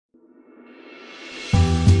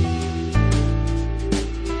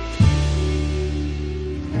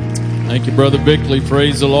Thank you, Brother Bickley.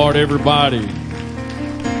 Praise the Lord, everybody.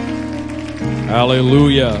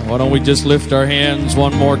 Hallelujah. Why don't we just lift our hands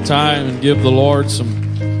one more time and give the Lord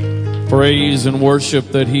some praise and worship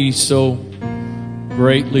that He so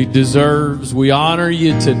greatly deserves. We honor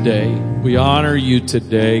you today. We honor you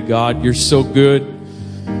today. God, you're so good.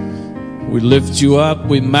 We lift you up.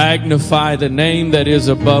 We magnify the name that is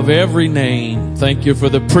above every name. Thank you for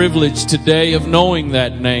the privilege today of knowing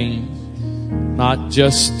that name, not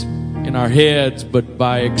just in our heads, but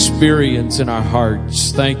by experience in our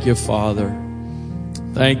hearts. Thank you, Father.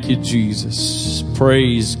 Thank you, Jesus.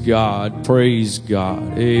 Praise God. Praise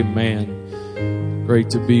God. Amen. Great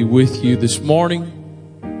to be with you this morning.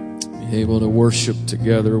 Be able to worship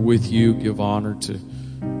together with you. Give honor to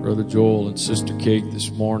Brother Joel and Sister Kate this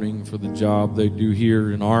morning for the job they do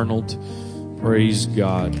here in Arnold. Praise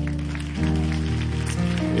God.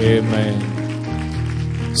 Amen.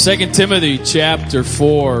 2 Timothy chapter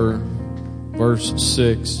 4, verse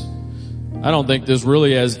 6. I don't think this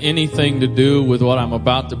really has anything to do with what I'm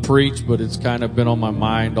about to preach, but it's kind of been on my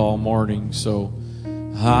mind all morning. So,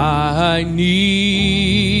 I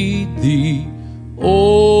need thee.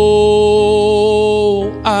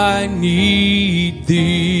 Oh, I need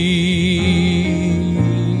thee.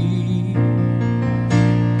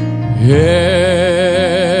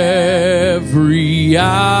 Every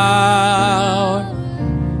hour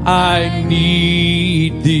I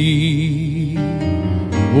need thee.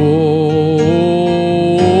 Oh,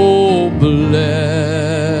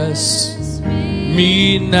 bless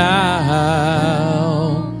me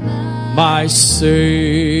now, my Savior.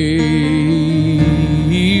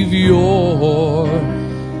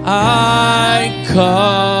 I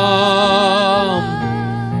come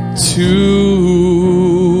to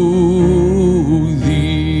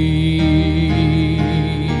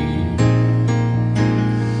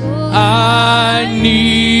I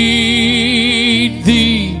need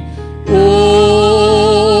thee.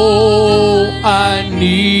 Oh, I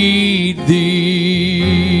need thee.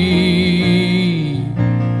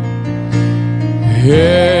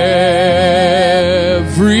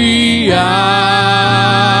 Every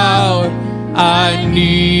hour I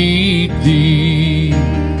need thee.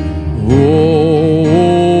 Oh,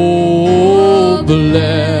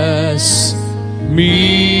 bless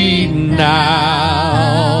me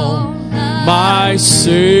now, my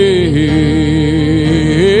Savior.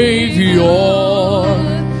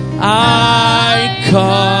 I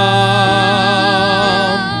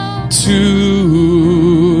come to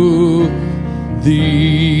thee.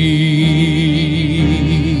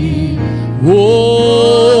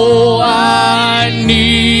 Oh, I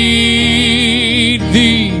need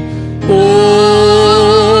thee.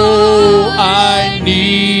 Oh, I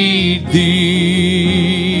need thee.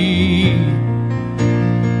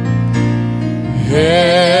 Every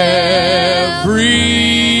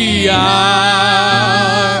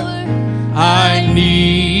hour I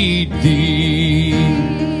need thee.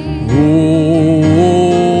 Oh,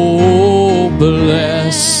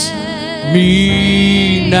 bless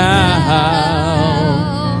me now,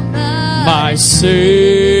 my Savior.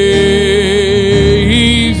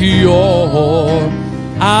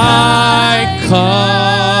 I come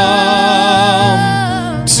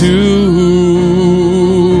to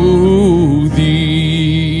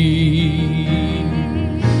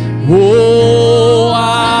oh,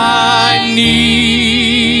 I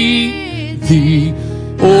need thee.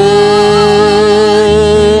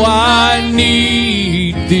 Oh, I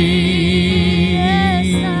need thee.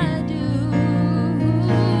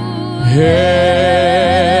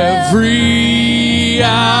 Every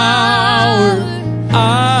hour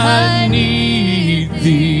I need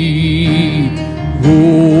thee.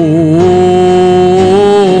 Oh,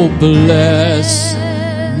 bless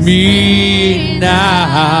me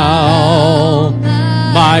now,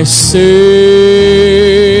 my Savior.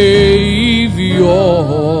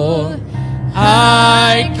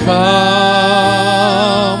 I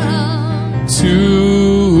come to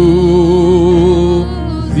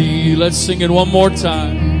thee. Let's sing it one more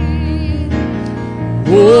time.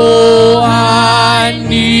 Oh, I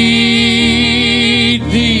need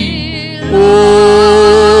thee.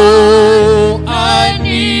 Oh, I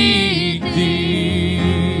need thee.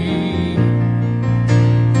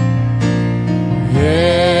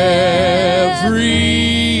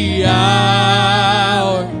 Every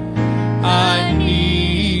hour I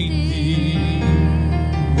need thee.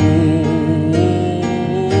 Oh,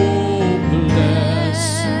 bless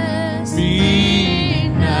me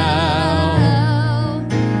now,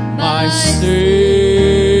 my Savior.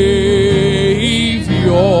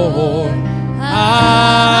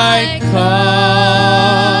 I come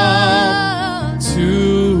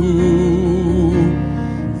to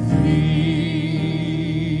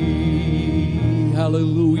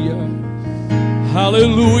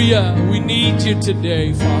Hallelujah. We need you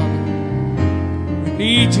today, Father. We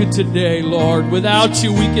need you today, Lord. Without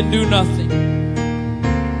you, we can do nothing.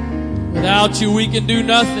 Without you, we can do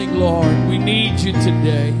nothing, Lord. We need you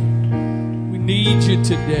today. We need you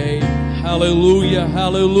today. Hallelujah,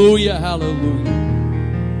 hallelujah, hallelujah.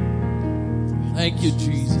 Thank you,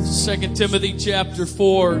 Jesus. 2 Timothy chapter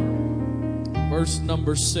 4, verse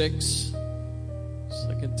number 6.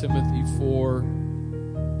 2 Timothy 4,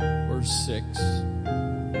 verse 6.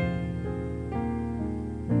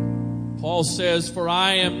 Paul says, "For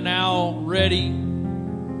I am now ready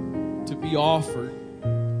to be offered,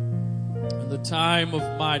 and the time of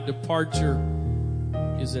my departure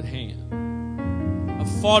is at hand.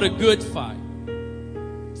 I've fought a good fight.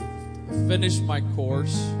 I've finished my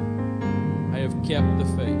course. I have kept the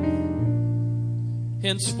faith.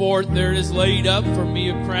 Henceforth there is laid up for me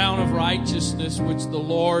a crown of righteousness, which the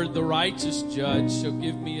Lord, the righteous judge, shall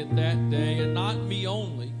give me at that day, and not me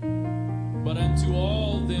only, but unto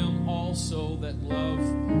all them also that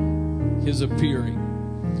love his appearing.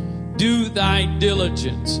 Do thy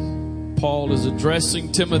diligence." Paul is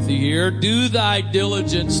addressing Timothy here. "Do thy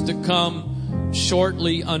diligence to come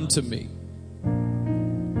shortly unto me."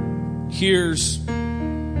 Here's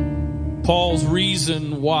Paul's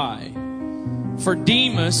reason why. "For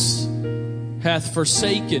Demas hath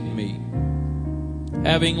forsaken me,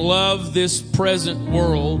 having loved this present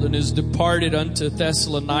world, and is departed unto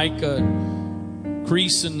Thessalonica,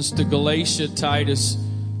 Crescens to Galatia, Titus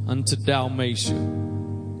unto Dalmatia."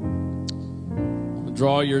 I'll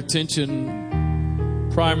draw your attention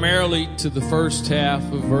primarily to the first half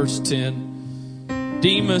of verse 10.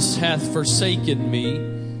 "Demas hath forsaken me,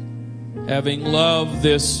 having loved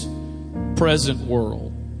this present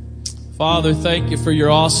world." Father, thank you for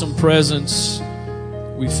your awesome presence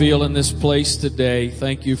we feel in this place today.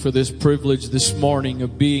 Thank you for this privilege this morning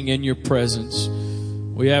of being in your presence.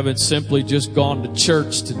 We haven't simply just gone to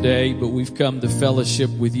church today, but we've come to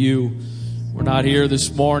fellowship with you. We're not here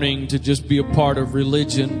this morning to just be a part of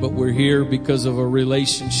religion, but we're here because of a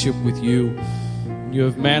relationship with you. You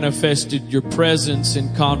have manifested your presence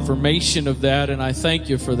in confirmation of that, and I thank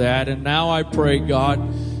you for that. And now I pray, God,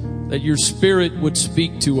 that your Spirit would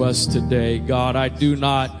speak to us today. God, I do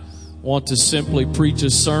not want to simply preach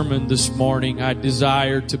a sermon this morning. I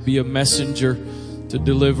desire to be a messenger to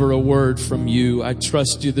deliver a word from you. I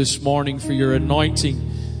trust you this morning for your anointing.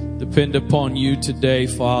 Depend upon you today,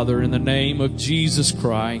 Father, in the name of Jesus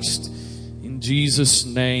Christ. In Jesus'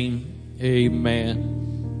 name,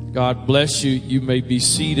 amen. God bless you. You may be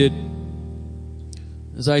seated.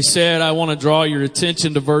 As I said, I want to draw your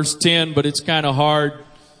attention to verse 10, but it's kind of hard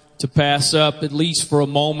to pass up, at least for a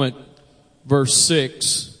moment, verse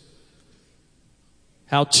 6.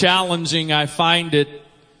 How challenging I find it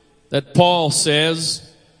that Paul says,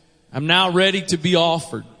 "I'm now ready to be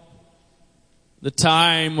offered. The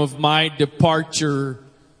time of my departure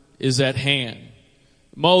is at hand."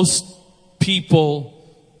 Most people,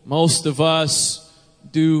 most of us,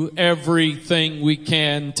 do everything we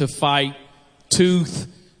can to fight tooth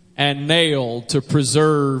and nail to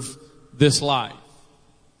preserve this life.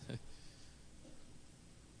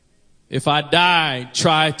 If I die,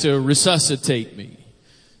 try to resuscitate me.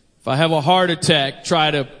 If I have a heart attack,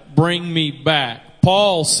 try to bring me back.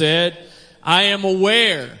 Paul said, "I am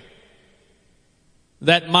aware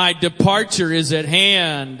that my departure is at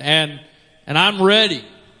hand, and I'm ready."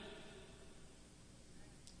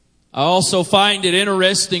 I also find it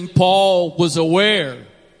interesting, Paul was aware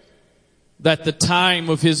that the time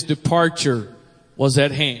of his departure was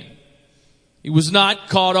at hand. He was not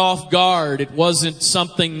caught off guard. It wasn't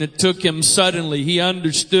something that took him suddenly. He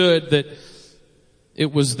understood that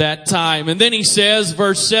it was that time. And then he says,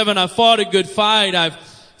 verse 7, "I fought a good fight. I've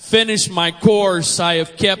finished my course. I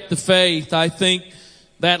have kept the faith." I think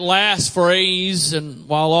that last phrase, and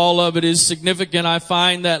while all of it is significant, I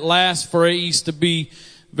find that last phrase to be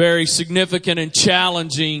very significant and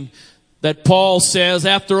challenging, that Paul says,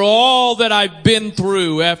 after all that I've been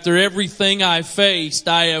through, after everything I faced,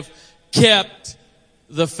 I have kept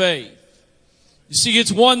the faith. You see,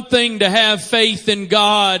 it's one thing to have faith in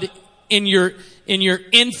God in your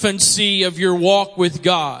infancy of your walk with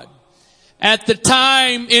God. At the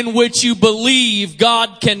time in which you believe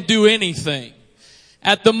God can do anything.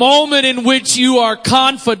 At the moment in which you are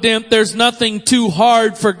confident there's nothing too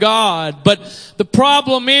hard for God. But the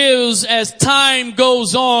problem is, as time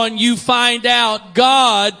goes on, you find out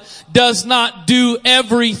God does not do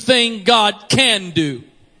everything God can do.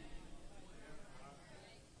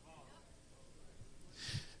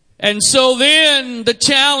 And so then the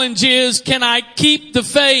challenge is, can I keep the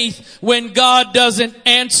faith when God doesn't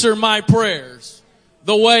answer my prayers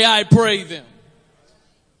the way I pray them?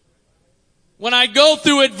 When I go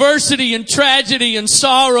through adversity and tragedy and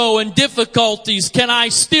sorrow and difficulties, can I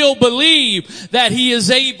still believe that He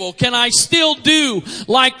is able? Can I still do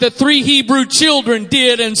like the 3 Hebrew children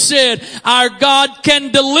did and said, our God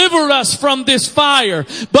can deliver us from this fire.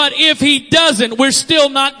 But if He doesn't, we're still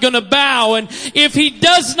not going to bow. And if He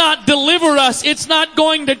does not deliver us, it's not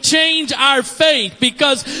going to change our faith,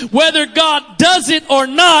 because whether God does it or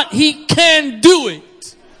not, He can do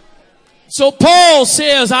it. So Paul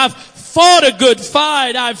says, I've fought a good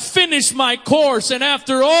fight. I've finished my course. And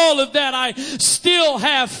after all of that, I still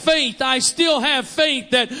have faith. I still have faith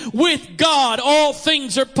that with God, all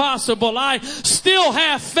things are possible. I still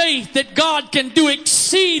have faith that God can do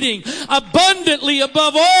exceeding abundantly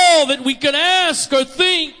above all that we could ask or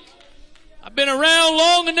think. I've been around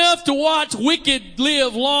long enough to watch wicked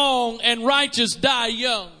live long and righteous die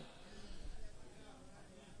young.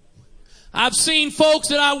 I've seen folks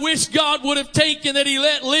that I wish God would have taken that He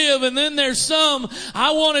let live, and then there's some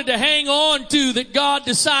I wanted to hang on to that God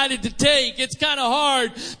decided to take. It's kind of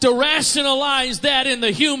hard to rationalize that in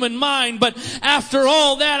the human mind, but after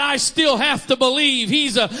all that, I still have to believe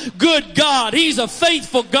He's a good God. He's a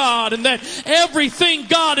faithful God, and that everything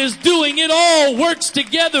God is doing, it all works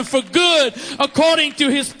together for good according to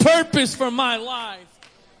His purpose for my life.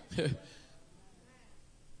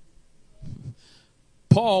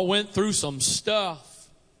 Paul went through some stuff.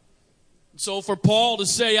 So for Paul to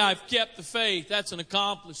say, I've kept the faith, that's an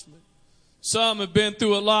accomplishment. Some have been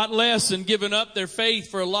through a lot less and given up their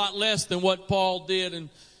faith for a lot less than what Paul did. And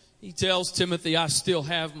he tells Timothy, I still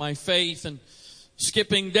have my faith. And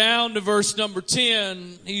skipping down to verse number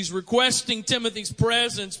 10, he's requesting Timothy's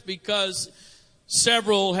presence because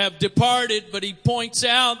several have departed, but he points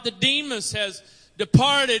out that Demas has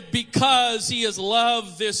departed because he has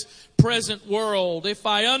loved this present world. If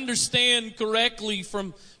I understand correctly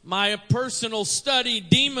from my personal study,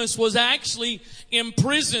 Demas was actually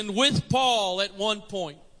imprisoned with Paul at one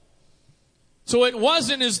point. So it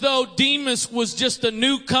wasn't as though Demas was just a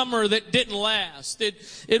newcomer that didn't last.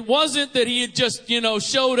 It wasn't that he had just,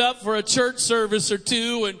 showed up for a church service or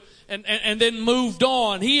two and then moved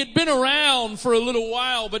on. He had been around for a little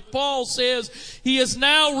while, but Paul says he has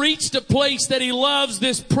now reached a place that he loves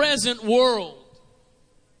this present world.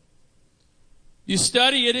 You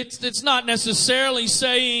study it, it's not necessarily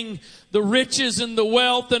saying the riches and the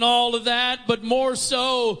wealth and all of that, but more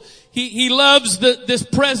so, he loves this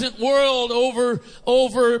present world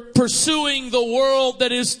over pursuing the world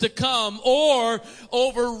that is to come, or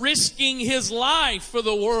over risking his life for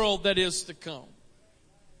the world that is to come.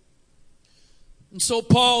 And so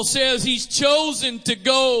Paul says he's chosen to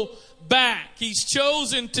go back. He's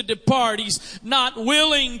chosen to depart. He's not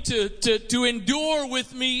willing to endure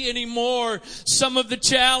with me anymore some of the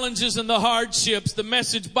challenges and the hardships. The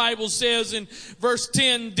Message Bible says in verse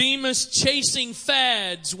 10, Demas, chasing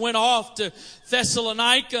fads, went off to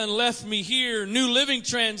Thessalonica and left me here. New Living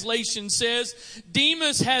Translation says,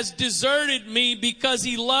 Demas has deserted me because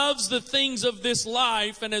he loves the things of this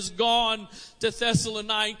life and has gone to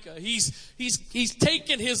Thessalonica. He's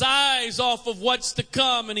taken his eyes off of what's to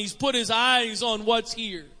come and he's put his eyes on what's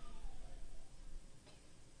here.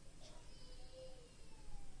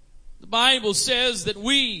 The Bible says that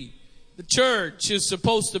we, the church, is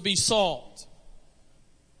supposed to be salt.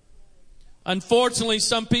 Unfortunately,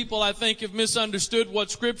 some people, I think, have misunderstood what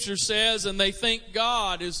Scripture says, and they think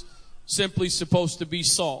God is simply supposed to be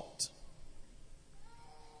salt.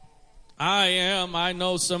 I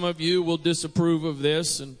know some of you will disapprove of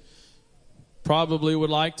this and probably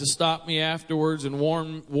would like to stop me afterwards and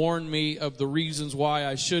warn me of the reasons why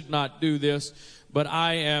I should not do this, but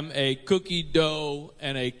I am a cookie dough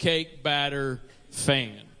and a cake batter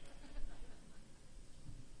fan.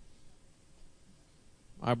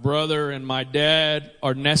 My brother and my dad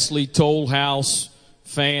are Nestle Toll House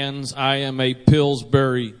fans. I am a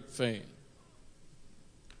Pillsbury fan.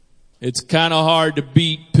 It's kind of hard to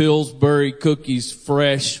beat Pillsbury cookies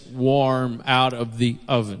fresh, warm, out of the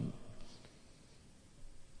oven.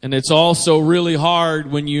 And it's also really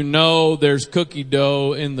hard when you know there's cookie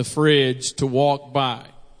dough in the fridge to walk by.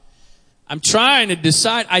 I'm trying to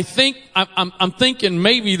decide. I'm thinking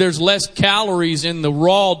maybe there's less calories in the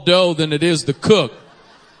raw dough than it is the cook.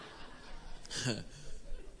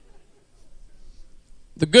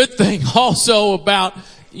 The good thing also about,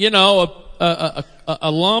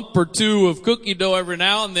 a lump or two of cookie dough every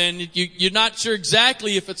now and then, you're not sure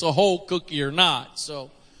exactly if it's a whole cookie or not.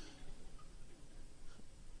 So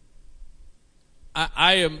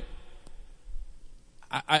my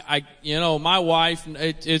wife,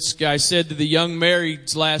 I said to the young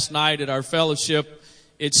marrieds last night at our fellowship,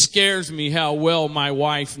 it scares me how well my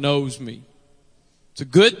wife knows me. It's a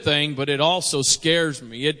good thing, but it also scares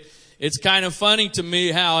me. It's kind of funny to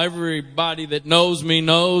me how everybody that knows me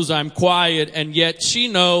knows I'm quiet, and yet she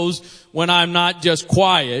knows when I'm not just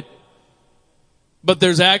quiet, but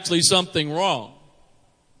there's actually something wrong.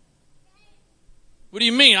 What do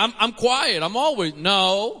you mean? I'm quiet. I'm always,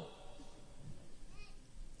 no.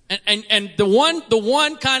 And the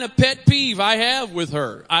one kind of pet peeve I have with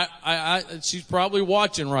her, she's probably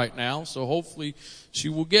watching right now, so hopefully she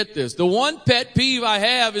will get this. The one pet peeve I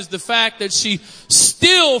have is the fact that she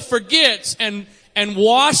still forgets and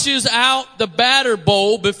washes out the batter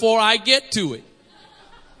bowl before I get to it.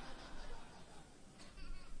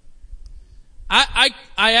 I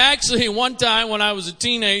actually, one time when I was a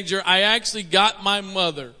teenager, I actually got my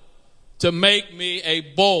mother to make me a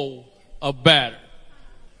bowl of batter.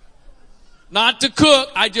 Not to cook,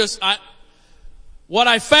 what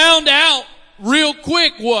I found out real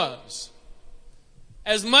quick was,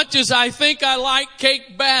 as much as I think I like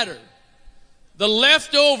cake batter, the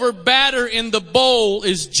leftover batter in the bowl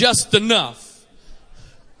is just enough.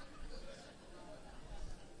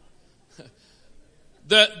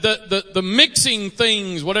 The mixing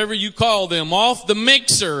things, whatever you call them, off the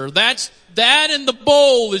mixer, that in the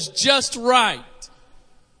bowl is just right.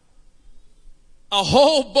 A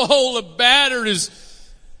whole bowl of batter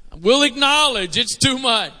we'll acknowledge it's too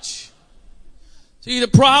much. See, the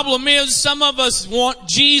problem is some of us want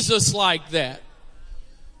Jesus like that.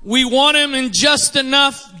 We want him in just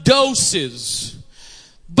enough doses.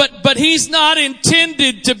 But he's not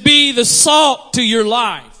intended to be the salt to your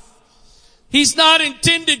life. He's not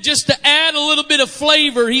intended just to add a little bit of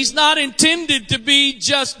flavor. He's not intended to be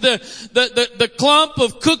just the clump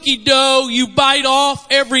of cookie dough you bite off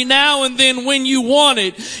every now and then when you want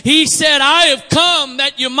it. He said, I have come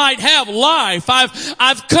that you might have life.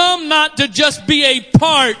 I've come not to just be a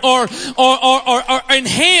part or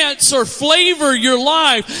enhance or flavor your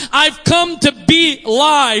life. I've come to be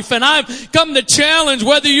life, and I've come to challenge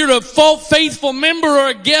whether you're a full faithful member or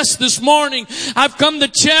a guest this morning. I've come to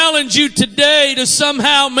challenge you today to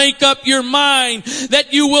somehow make up your mind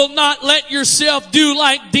that you will not let yourself do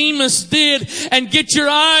like Demas did and get your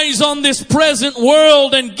eyes on this present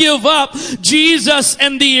world and give up Jesus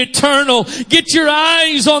and the eternal. Get your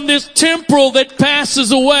eyes on this temporal that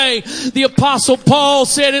passes away. The Apostle Paul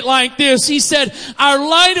said it like this. He said, our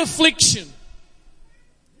light affliction,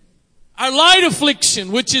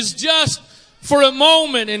 which is just for a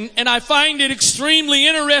moment, and I find it extremely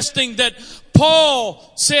interesting that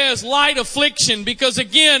Paul says light affliction, because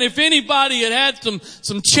again, if anybody had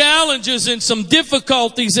some challenges and some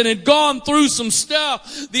difficulties and had gone through some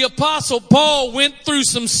stuff, the Apostle Paul went through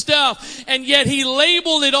some stuff, and yet he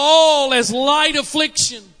labeled it all as light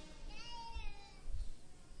affliction.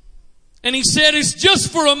 And he said it's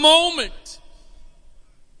just for a moment.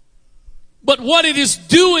 But what it is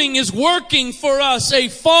doing is working for us a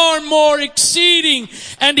far more exceeding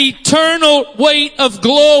and eternal weight of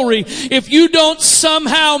glory. If you don't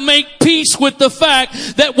somehow make peace with the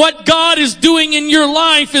fact that what God is doing in your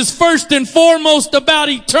life is first and foremost about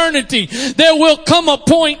eternity, there will come a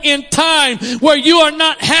point in time where you are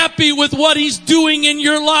not happy with what He's doing in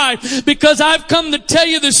your life. Because I've come to tell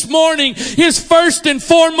you this morning, His first and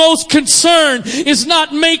foremost concern is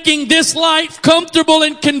not making this life comfortable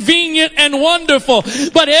and convenient and wonderful,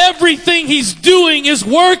 but everything He's doing is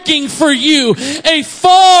working for you a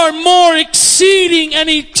far more exceeding and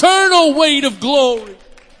eternal weight of glory.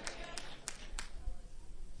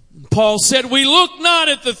 Paul said, we look not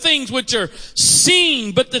at the things which are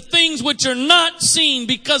seen, but the things which are not seen,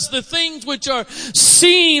 because the things which are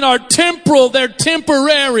seen are temporal, they're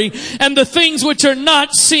temporary, and the things which are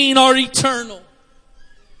not seen are eternal.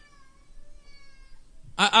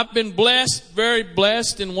 I've been blessed, very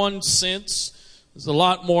blessed in one sense. There's a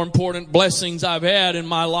lot more important blessings I've had in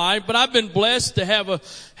my life, but I've been blessed to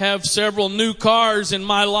have several new cars in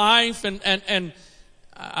my life, and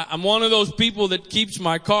I'm one of those people that keeps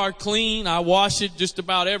my car clean. I wash it just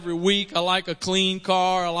about every week. I like a clean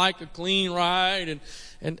car. I like a clean ride,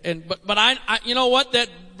 but I you know what, that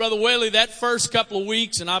Brother Whaley, that first couple of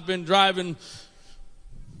weeks, and I've been driving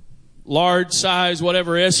large size,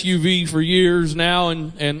 whatever SUV for years now.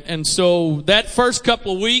 And so that first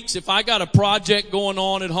couple of weeks, if I got a project going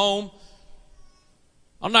on at home,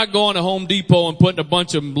 I'm not going to Home Depot and putting a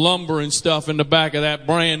bunch of lumber and stuff in the back of that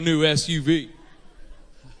brand new SUV.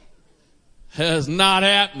 That's not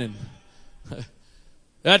happening.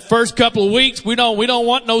 That first couple of weeks, we don't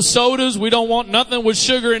want no sodas. We don't want nothing with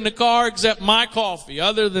sugar in the car except my coffee.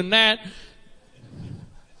 Other than that,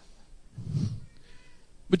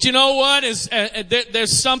 But you know what?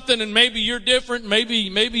 There's something, and maybe you're different. Maybe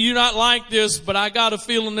you're not like this, but I got a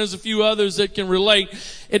feeling there's a few others that can relate.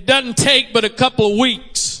 It doesn't take but a couple of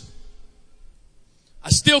weeks. I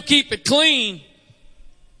still keep it clean,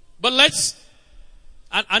 but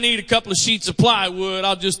I need a couple of sheets of plywood.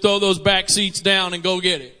 I'll just throw those back seats down and go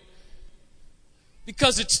get it.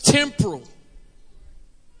 Because it's temporal.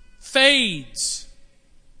 Fades.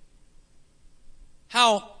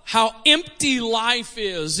 How empty life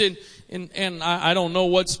is. And I don't know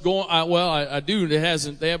what's going on. I do. They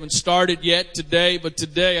haven't started yet today, but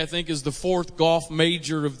today I think is the 4th golf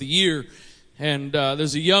major of the year. And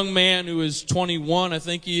there's a young man who is 21, I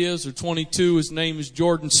think he is, or 22. His name is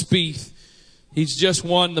Jordan Spieth. He's just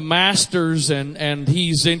won the Masters, and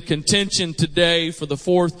he's in contention today for the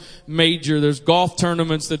 4th major. There's golf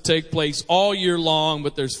tournaments that take place all year long,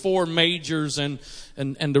 but there's 4 majors, and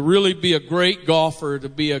to really be a great golfer, to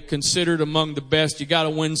be considered among the best, you got to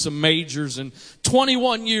win some majors. And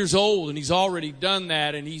 21 years old, and he's already done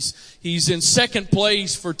that, and he's in 2nd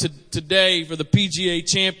place for today for the PGA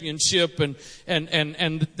Championship,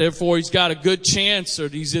 and therefore he's got a good chance, or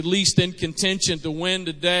he's at least in contention to win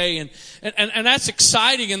today, and that's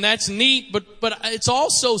exciting and that's neat, but it's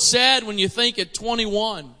also sad when you think at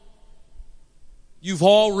 21 you've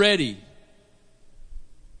already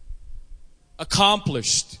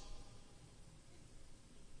accomplished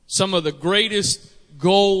some of the greatest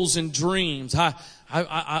goals and dreams.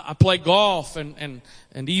 I play golf, and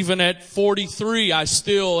even at 43, I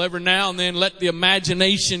still every now and then let the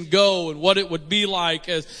imagination go and what it would be like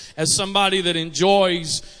as somebody that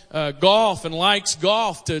enjoys golf and likes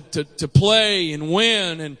golf to play and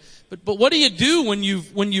win. But what do you do when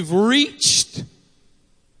you've reached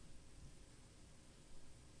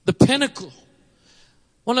the pinnacle?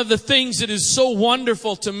 One of the things that is so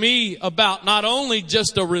wonderful to me about not only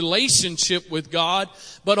just a relationship with God,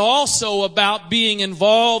 but also about being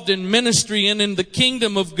involved in ministry and in the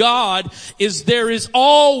kingdom of God is there is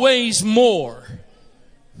always more.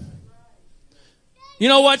 You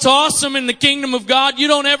know what's awesome in the kingdom of God? You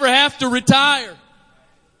don't ever have to retire. I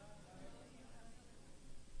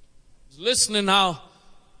was listening how,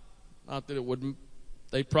 not that it wouldn't,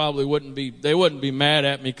 they wouldn't be mad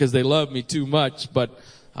at me because they love me too much, but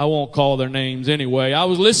I won't call their names anyway. I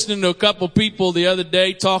was listening to a couple people the other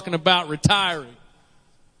day talking about retiring.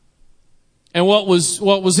 And what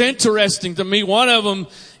was interesting to me, one of them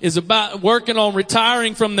is about working on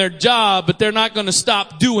retiring from their job, but they're not going to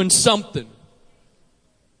stop doing something.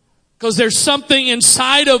 Because there's something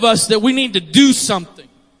inside of us that we need to do something.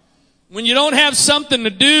 When you don't have something to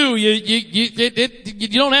do, you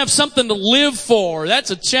don't have something to live for.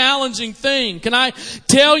 That's a challenging thing. Can I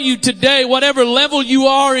tell you today, whatever level you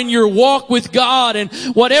are in your walk with God and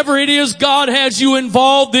whatever it is God has you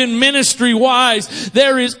involved in ministry-wise,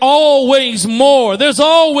 there is always more. There's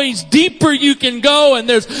always deeper you can go, and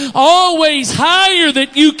there's always higher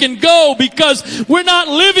that you can go, because we're not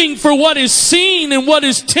living for what is seen and what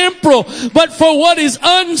is temporal, but for what is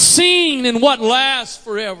unseen and what lasts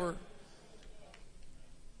forever.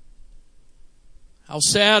 How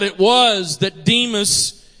sad it was that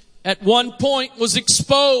Demas at one point was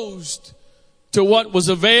exposed to what was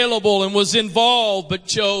available and was involved, but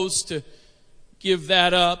chose to give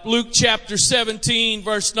that up. Luke chapter 17,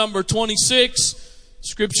 verse number 26,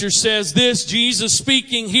 Scripture says this, Jesus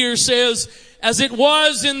speaking here says, "As it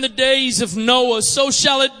was in the days of Noah, so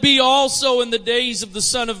shall it be also in the days of the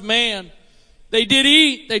Son of Man. They did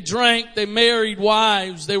eat, they drank, they married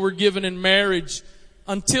wives, they were given in marriage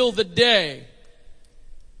until the day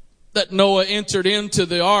that Noah entered into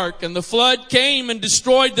the ark, and the flood came and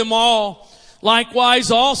destroyed them all.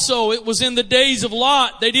 Likewise also it was in the days of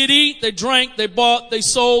Lot. They did eat, they drank, they bought, they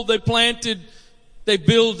sold, they planted, they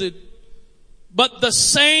builded. But the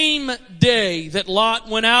same day that Lot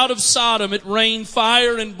went out of Sodom, it rained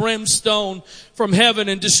fire and brimstone from heaven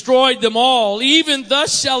and destroyed them all. Even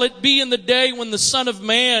thus shall it be in the day when the Son of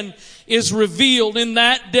Man is revealed. In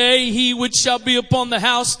that day he which shall be upon the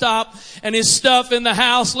housetop and his stuff in the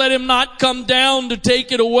house, let him not come down to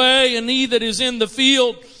take it away, and he that is in the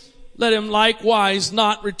field, let him likewise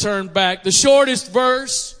not return back." The shortest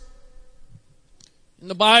verse in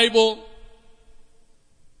the Bible,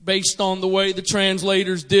 based on the way the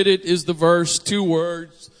translators did it, is the verse, 2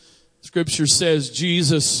 words. Scripture says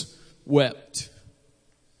Jesus wept.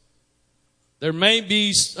 There may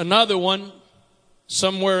be another one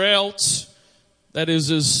somewhere else that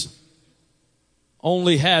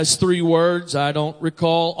only has 3 words. I don't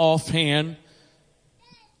recall offhand.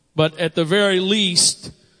 But at the very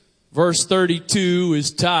least, verse 32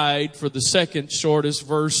 is tied for the second shortest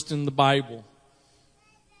verse in the Bible.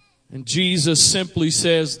 And Jesus simply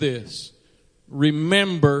says this: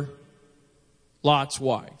 remember Lot's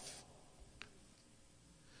wife.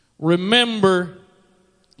 Remember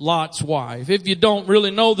Lot's wife. If you don't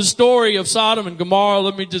really know the story of Sodom and Gomorrah,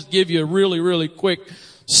 let me just give you a really quick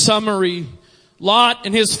summary. Lot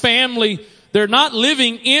and his family, they're not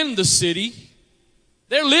living in the city.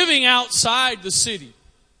 They're living outside the city.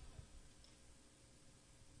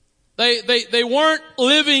 They weren't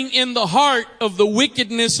living in the heart of the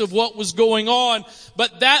wickedness of what was going on,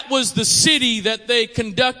 but that was the city that they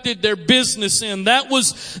conducted their business in. That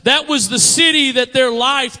was the city that their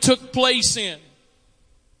life took place in.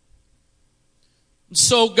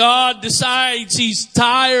 So God decides He's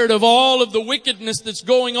tired of all of the wickedness that's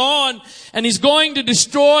going on, and He's going to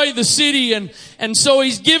destroy the city. And so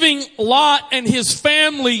He's giving Lot and his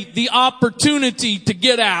family the opportunity to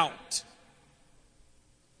get out.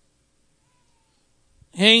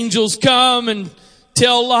 Angels come and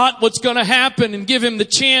tell Lot what's going to happen and give him the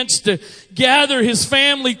chance to gather his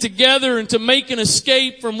family together and to make an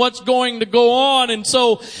escape from what's going to go on. And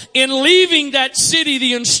so in leaving that city,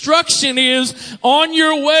 the instruction is, on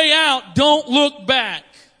your way out, don't look back.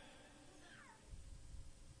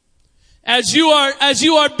 As you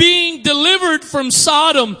are being delivered from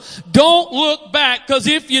Sodom, don't look back, because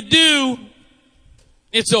if you do,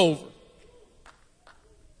 it's over.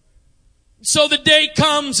 So the day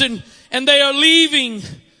comes and they are leaving.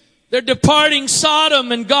 They're departing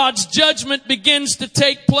Sodom, and God's judgment begins to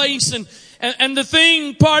take place. And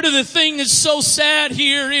part of the thing is so sad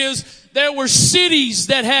here is there were cities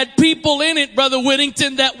that had people in it, Brother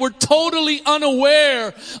Whittington, that were totally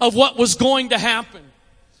unaware of what was going to happen.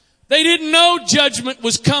 They didn't know judgment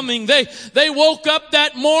was coming. They woke up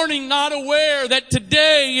that morning not aware that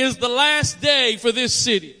today is the last day for this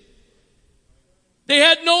city. They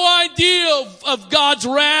had no idea of God's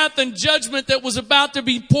wrath and judgment that was about to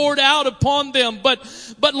be poured out upon them. But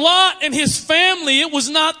Lot and his family, it was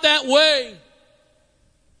not that way.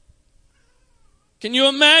 Can you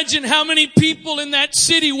imagine how many people in that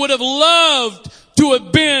city would have loved to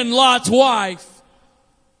have been Lot's wife?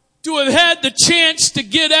 To have had the chance to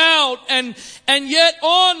get out, and yet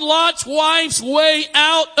on Lot's wife's way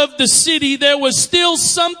out of the city, there was still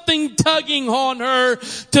something tugging on her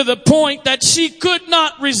to the point that she could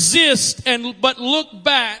not resist but look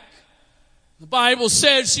back. The Bible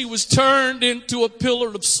says she was turned into a pillar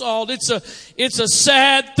of salt. It's a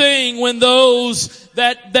sad thing when those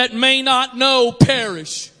that may not know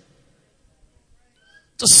perish.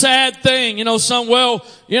 It's a sad thing.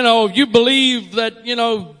 You believe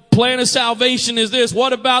that, plan of salvation is this.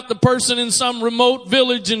 What about the person in some remote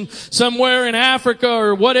village and somewhere in Africa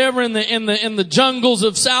or whatever in the jungles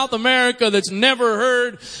of South America that's never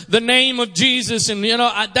heard the name of Jesus? And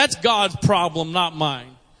that's God's problem, not mine.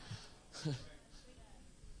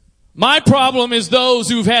 My problem is those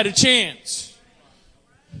who've had a chance.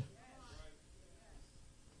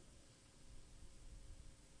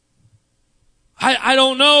 I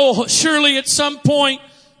don't know. Surely at some point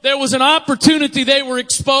there was an opportunity they were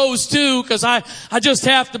exposed to, because I just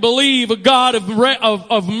have to believe a God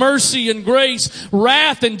of mercy and grace.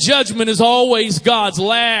 Wrath and judgment is always God's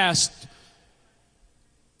last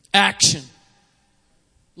action.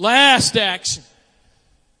 Last action.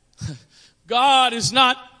 God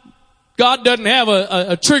doesn't have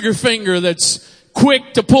a trigger finger that's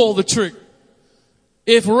quick to pull the trigger.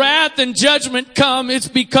 If wrath and judgment come, it's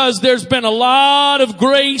because there's been a lot of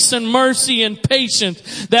grace and mercy and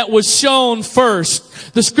patience that was shown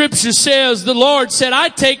first. The scripture says, the Lord said, I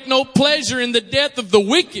take no pleasure in the death of the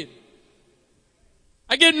wicked.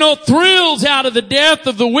 I get no thrills out of the death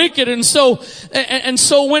of the wicked. And so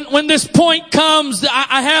when this point comes,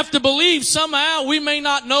 I have to believe somehow, we may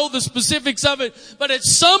not know the specifics of it, but at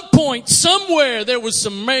some point, somewhere, there was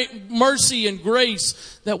some mercy and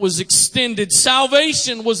grace that was extended.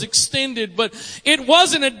 Salvation was extended, but it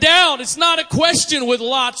wasn't a doubt. It's not a question with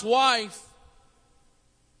Lot's wife.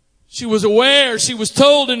 She was aware, she was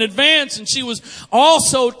told in advance, and she was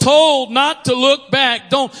also told not to look back.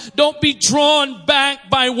 Don't be drawn back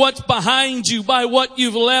by what's behind you, by what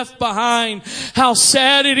you've left behind. How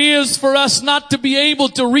sad it is for us not to be able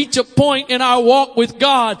to reach a point in our walk with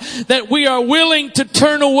God that we are willing to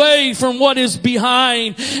turn away from what is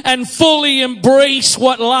behind and fully embrace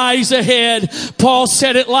what lies ahead. Paul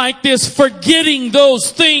said it like this: forgetting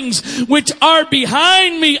those things which are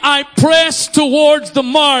behind me, I press towards the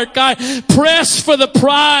mark. I press for the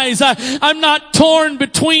prize. I'm not torn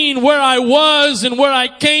between where I was and where I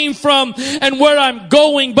came from and where I'm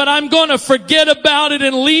going, but I'm going to forget about it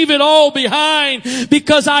and leave it all behind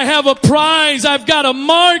because I have a prize. I've got a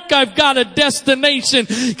mark. I've got a destination.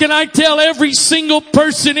 Can I tell every single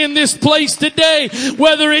person in this place today,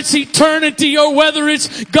 whether it's eternity or whether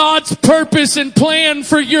it's God's purpose and plan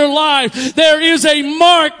for your life, there is a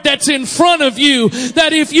mark that's in front of you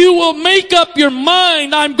that if you will make up your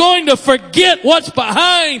mind, I'm going to forget what's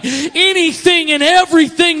behind anything and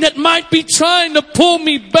everything that might be trying to pull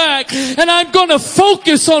me back, and I'm going to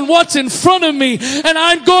focus on what's in front of me, and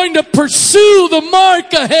I'm going to pursue the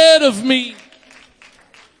mark ahead of me.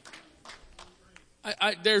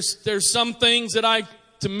 There's some things that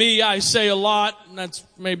I say a lot, and that's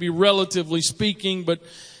maybe relatively speaking, but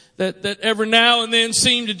that every now and then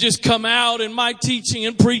seem to just come out in my teaching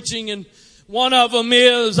and preaching. And one of them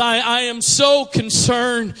is I am so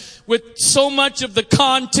concerned with so much of the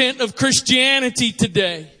content of Christianity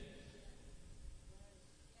today,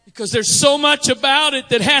 because there's so much about it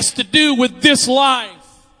that has to do with this life.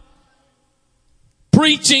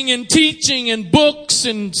 Preaching and teaching and books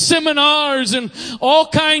and seminars and all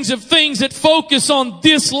kinds of things that focus on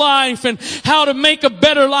this life and how to make a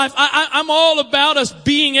better life. I'm all about us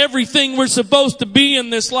being everything we're supposed to be in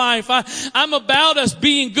this life. I'm about us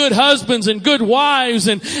being good husbands and good wives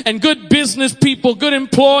and good business people, good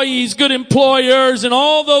employees, good employers, and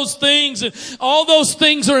all those things. And all those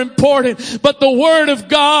things are important. But the Word of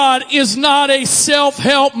God is not a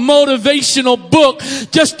self-help motivational book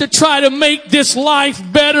just to try to make this life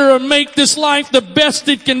better or make this life the best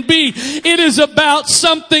it can be. It is about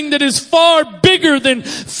something that is far bigger than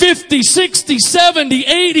 50, 60, 70,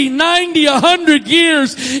 80, 90, 100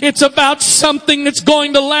 years. It's about something that's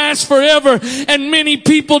going to last forever. And many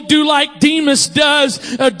people do like Demas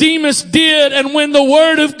did. And when the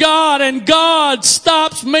Word of God and God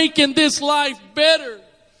stops making this life better,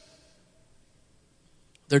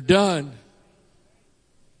 they're done.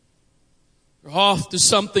 They're off to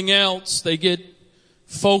something else. They get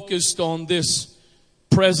focused on this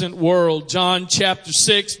present world. John chapter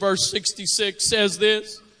 6 verse 66 says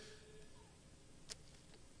this.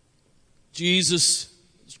 Jesus,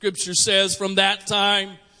 Scripture says, from that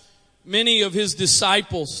time, many of his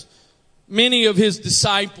disciples, not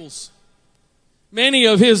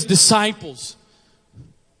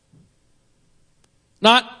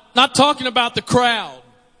talking about the crowd,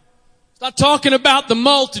 it's not talking about the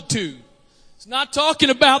multitude, it's not talking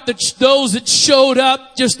about those that showed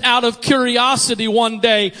up just out of curiosity one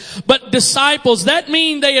day, but disciples. That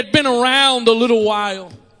means they had been around a little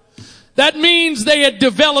while. That means they had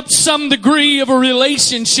developed some degree of a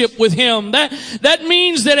relationship with him. That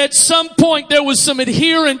means that at some point there was some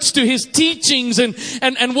adherence to his teachings and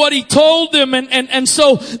what he told them. And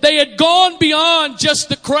so they had gone beyond just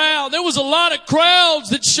the crowd. There was a lot of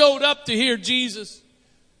crowds that showed up to hear Jesus.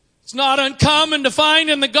 It's not uncommon to find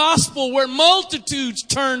in the gospel where multitudes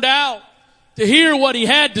turned out to hear what he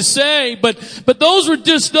had to say, but those were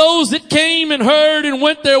just those that came and heard and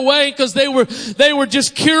went their way because they were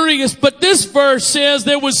just curious. But this verse says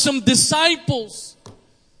there was some disciples,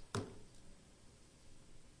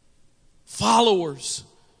 followers,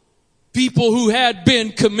 people who had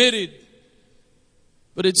been committed.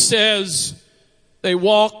 But it says they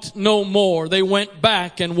walked no more. They went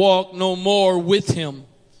back and walked no more with him.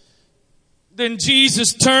 Then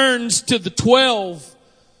Jesus turns to the 12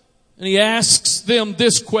 and he asks them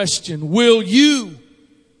this question: will you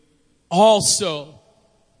also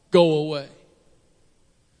go away?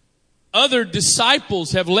 Other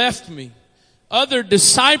disciples have left me. Other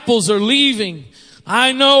disciples are leaving.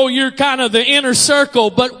 I know you're kind of the inner circle,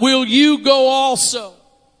 but will you go also?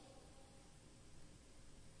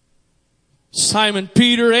 Simon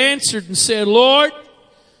Peter answered and said, Lord,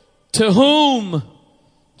 to whom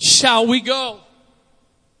shall we go?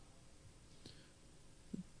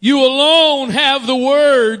 You alone have the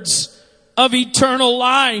words of eternal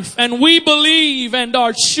life, and we believe and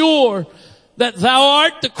are sure that thou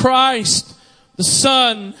art the Christ, the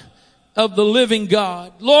Son of the living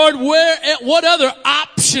God. Lord, what other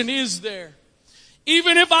option is there?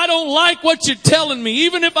 Even if I don't like what you're telling me,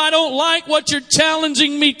 even if I don't like what you're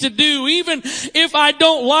challenging me to do, even if I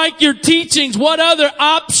don't like your teachings, what other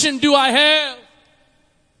option do I have?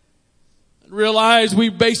 Realize we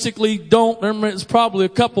basically don't. There's probably a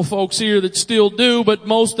couple folks here that still do, but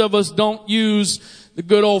most of us don't use the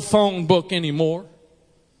good old phone book anymore.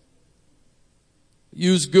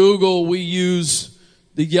 Use Google. We use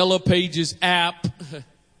the Yellow Pages app. But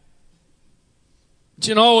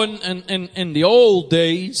you know, in the old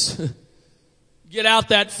days, get out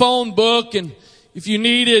that phone book, and if you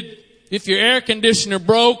needed If your air conditioner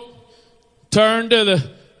broke, turn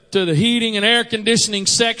to the heating and air conditioning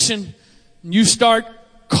section. And you start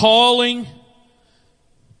calling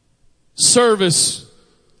service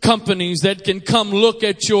companies that can come look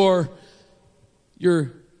at your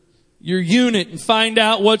unit and find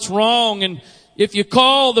out what's wrong. And if you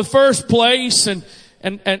call the first place and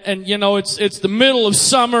you know, it's the middle of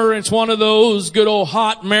summer, it's one of those good old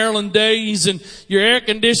hot Maryland days, and your air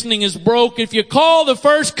conditioning is broke. If you call the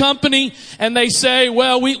first company and they say,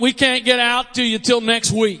 well, we can't get out to you till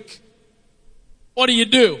next week, what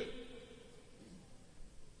do?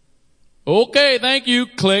 Okay, thank you,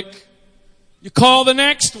 click. You call the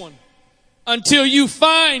next one until you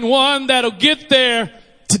find one that'll get there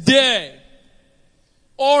today.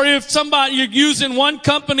 Or if you're using one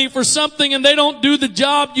company for something and they don't do the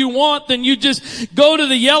job you want, then you just go to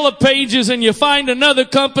the yellow pages and you find another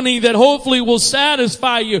company that hopefully will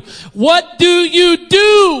satisfy you. What do you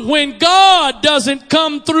do when God doesn't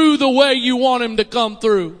come through the way you want Him to come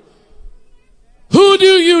through? Who do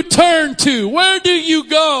you turn to? Where do you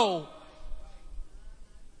go?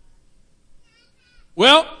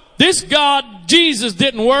 Well, this God, Jesus,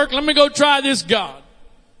 didn't work. Let me go try this God.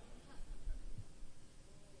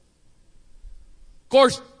 Of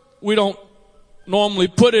course, we don't normally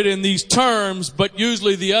put it in these terms, but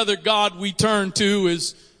usually the other God we turn to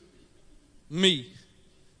is me.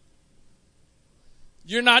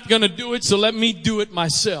 You're not going to do it, so let me do it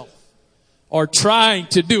myself. Or trying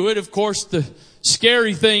to do it. Of course, the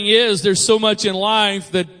scary thing is there's so much in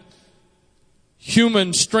life that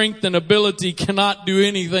human strength and ability cannot do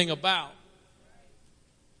anything about.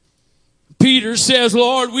 Peter says,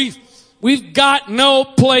 Lord, we've got no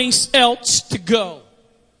place else to go.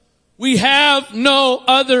 We have no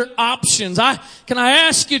other options. Can I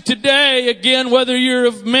ask you today, again, whether you're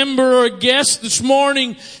a member or a guest this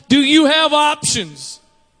morning, do you have options?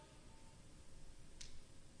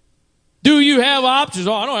 Do you have options?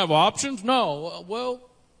 Oh, I don't have options. No. Well,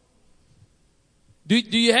 do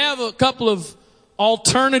you have a couple of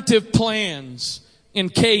alternative plans in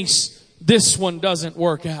case this one doesn't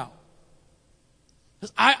work out?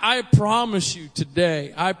 I promise you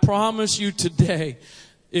today,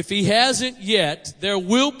 if He hasn't yet, there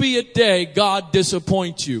will be a day God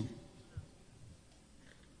disappoints you.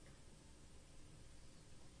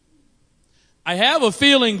 I have a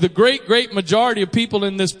feeling the great majority of people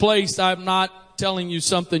in this place, I'm not telling you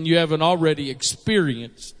something you haven't already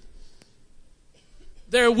experienced.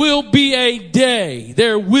 There will be a day.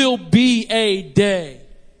 There will be a day.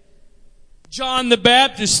 John the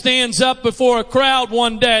Baptist stands up before a crowd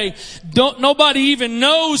one day. Nobody even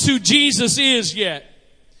knows who Jesus is yet.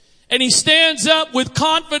 And he stands up with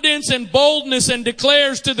confidence and boldness and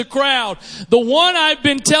declares to the crowd, the one I've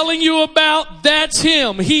been telling you about, that's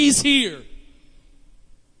Him. He's here.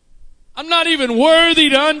 I'm not even worthy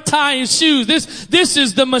to untie His shoes. This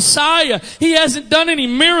is the Messiah. He hasn't done any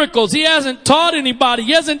miracles. He hasn't taught anybody.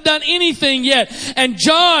 He hasn't done anything yet. And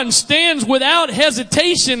John stands without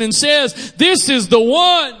hesitation and says, this is the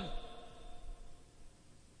one.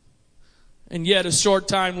 And yet a short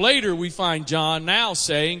time later, we find John now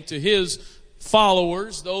saying to his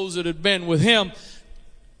followers, those that had been with him,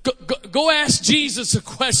 go ask Jesus a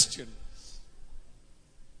question.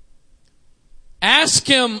 Ask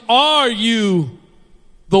Him, are you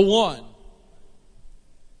the one?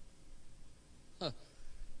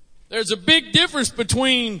 There's a big difference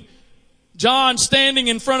between John standing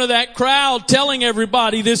in front of that crowd telling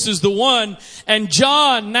everybody this is the one, and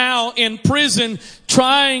John now in prison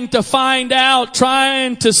trying to find out,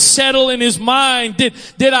 trying to settle in his mind,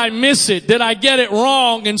 did I miss it? Did I get it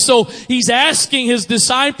wrong? And so he's asking his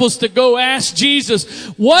disciples to go ask Jesus.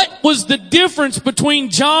 What was the difference between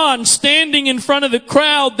John standing in front of the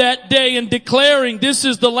crowd that day and declaring this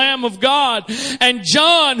is the Lamb of God, and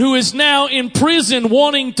John, who is now in prison,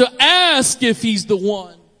 wanting to ask if he's the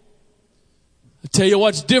one? I tell you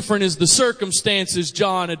what's different is the circumstances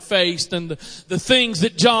John had faced and the things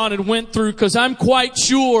that John had went through, because I'm quite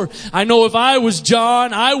sure, I know if I was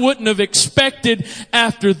John, I wouldn't have expected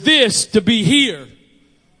after this to be here.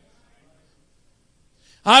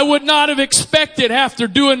 I would not have expected after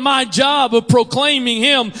doing my job of proclaiming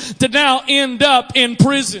Him to now end up in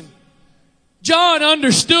prison. John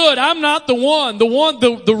understood, I'm not the one.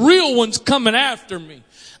 The real one's coming after me.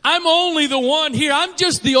 I'm only the one here. I'm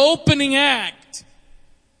just the opening act.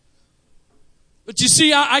 But you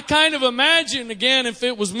see, I kind of imagine, again, if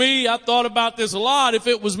it was me, I thought about this a lot. If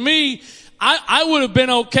it was me, I would have been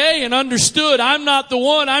okay and understood. I'm not the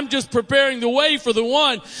one. I'm just preparing the way for the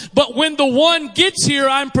one. But when the one gets here,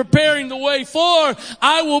 I'm preparing the way for,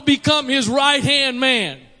 I will become His right-hand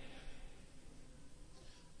man.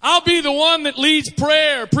 I'll I'll be the one that leads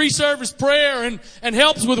prayer, pre-service prayer, and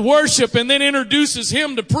helps with worship and then introduces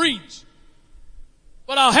him to preach.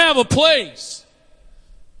 But I'll have a place.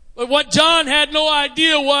 But what John had no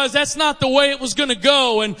idea was that's not the way it was going to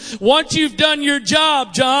go. And once you've done your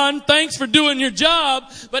job, John, thanks for doing your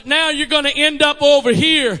job, but now you're going to end up over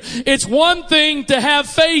here. It's one thing to have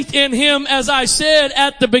faith in him, as I said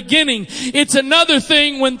at the beginning. It's another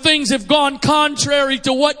thing when things have gone contrary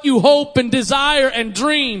to what you hope and desire and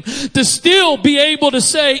dream, to still be able to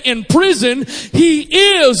say in prison, he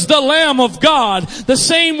is the Lamb of God. The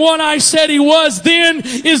same one I said he was then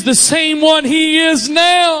is the same one he is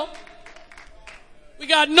now. We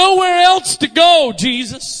got nowhere else to go,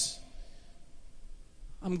 Jesus.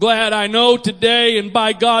 I'm glad I know today, and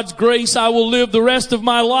by God's grace, I will live the rest of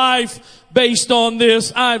my life based on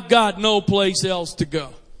this. I've got no place else to go.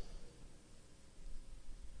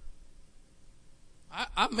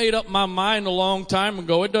 I made up my mind a long time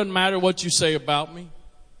ago. It doesn't matter what you say about me.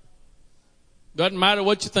 Doesn't matter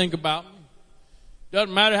what you think about me.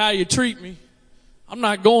 Doesn't matter how you treat me. I'm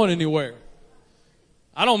not going anywhere.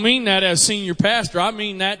 I don't mean that as senior pastor. I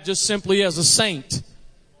mean that just simply as a saint.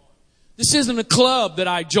 This isn't a club that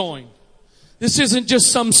I joined. This isn't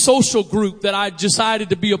just some social group that I decided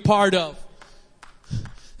to be a part of.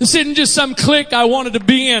 This isn't just some clique I wanted to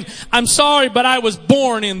be in. I'm sorry, but I was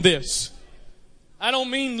born in this. I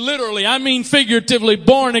don't mean literally. I mean figuratively,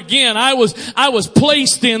 born again. I was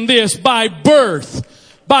placed in this by birth,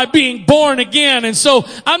 by being born again. And so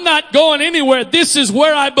I'm not going anywhere. This is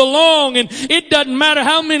where I belong. And it doesn't matter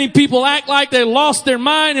how many people act like they lost their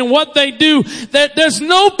mind and what they do, that there's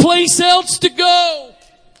no place else to go.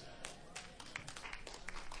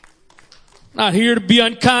 Not here to be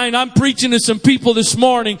unkind. I'm preaching to some people this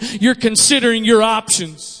morning. You're considering your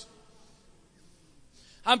options.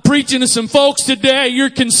 I'm preaching to some folks today.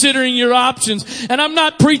 You're considering your options. And I'm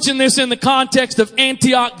not preaching this in the context of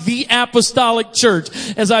Antioch, the Apostolic Church.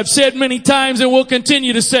 As I've said many times and will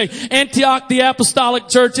continue to say, Antioch, the Apostolic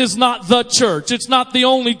Church is not the church. It's not the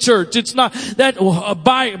only church. It's not that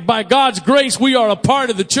by God's grace we are a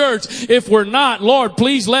part of the church. If we're not, Lord,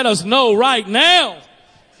 please let us know right now.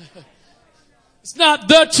 It's not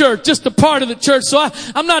the church, just a part of the church. So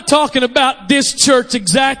I'm not talking about this church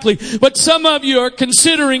exactly. But some of you are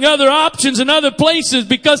considering other options and other places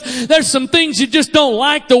because there's some things you just don't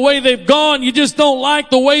like the way they've gone. You just don't like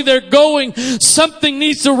the way they're going. Something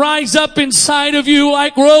needs to rise up inside of you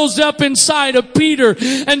like rose up inside of Peter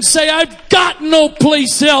and say, I've got no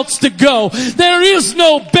place else to go. There is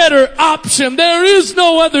no better option. There is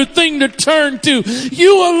no other thing to turn to.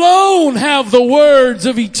 You alone have the words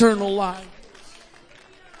of eternal life.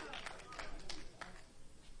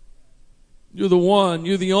 You're the one.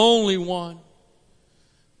 You're the only one.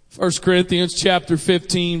 1 Corinthians chapter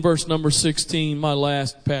 15, verse number 16, my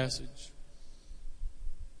last passage.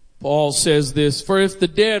 Paul says this, for if the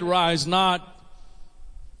dead rise not,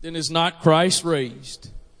 then is not Christ raised.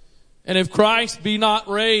 And if Christ be not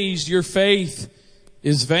raised, your faith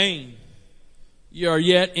is vain. Ye are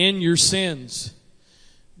yet in your sins.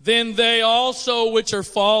 Then they also which are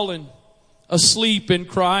fallen asleep in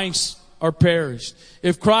Christ are perished.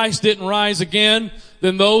 If Christ didn't rise again,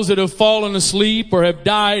 then those that have fallen asleep or have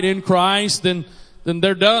died in Christ, then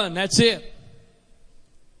they're done. That's it.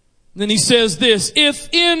 And then he says this,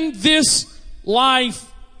 if in this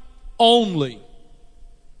life only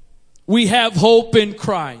we have hope in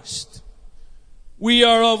Christ, we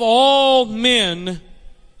are of all men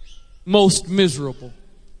most miserable.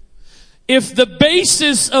 If the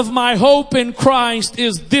basis of my hope in Christ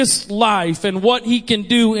is this life and what He can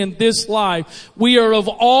do in this life, we are of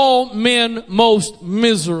all men most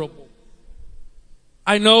miserable.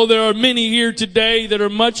 I know there are many here today that are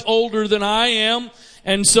much older than I am.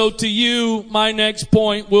 And so to you, my next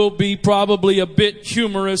point will be probably a bit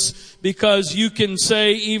humorous because you can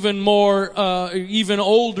say even more, even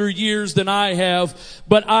older years than I have.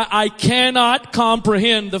 But I cannot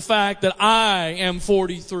comprehend the fact that I am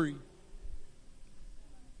 43.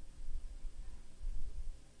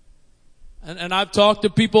 And I've talked to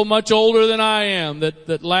people much older than I am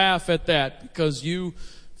that laugh at that because you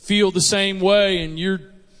feel the same way and you're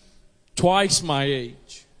twice my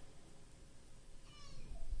age.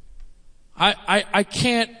 I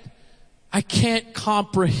can't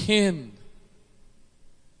comprehend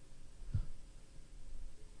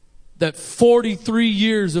that 43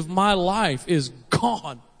 years of my life is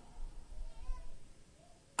gone.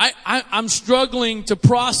 I'm struggling to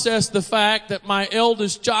process the fact that my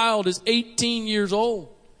eldest child is 18 years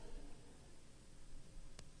old.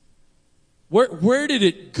 Where did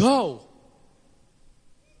it go?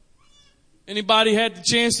 Anybody had the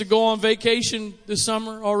chance to go on vacation this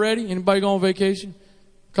summer already? Anybody go on vacation?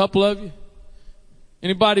 A couple of you?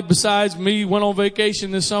 Anybody besides me went on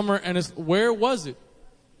vacation this summer, and where was it?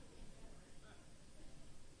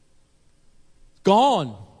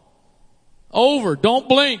 Gone. Over. Don't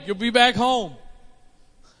blink. You'll be back home.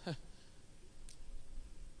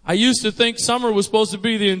 I used to think summer was supposed to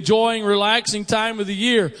be the enjoying, relaxing time of the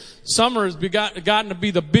year. Summer has gotten to be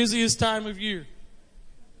the busiest time of year.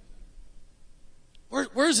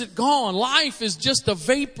 Where's it gone? Life is just a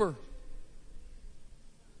vapor.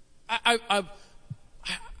 I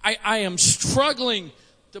am struggling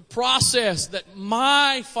to process that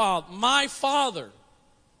my father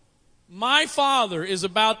is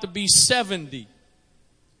about to be 70.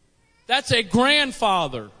 That's a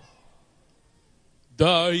grandfather.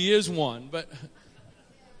 Duh, he is one. But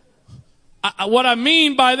what I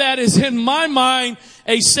mean by that is, in my mind,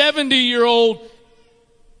 a 70-year-old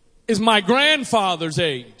is my grandfather's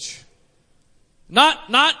age. Not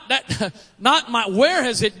my, where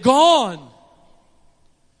has it gone?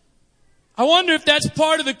 I wonder if that's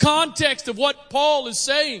part of the context of what Paul is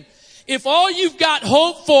saying. If all you've got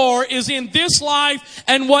hope for is in this life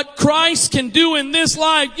and what Christ can do in this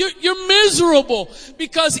life, you're miserable.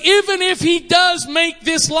 Because even if He does make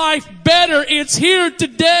this life better, it's here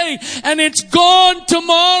today and it's gone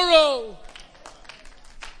tomorrow.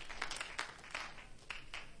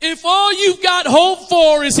 If all you've got hope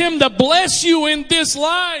for is Him to bless you in this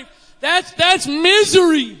life, that's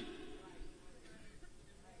misery.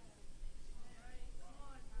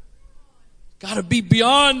 Got to be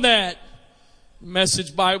beyond that.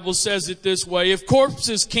 Message Bible says it this way: if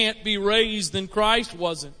corpses can't be raised, then Christ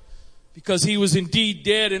wasn't, because He was indeed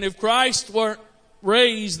dead. And if Christ weren't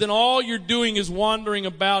raised, then all you're doing is wandering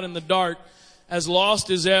about in the dark, as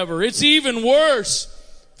lost as ever. It's even worse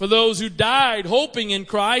for those who died hoping in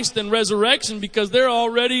Christ and resurrection, because they're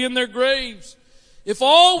already in their graves. If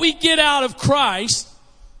all we get out of Christ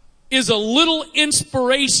is a little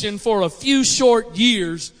inspiration for a few short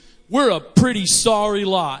years, we're a pretty sorry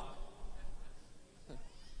lot.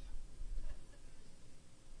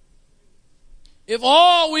 If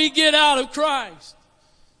all we get out of Christ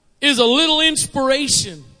is a little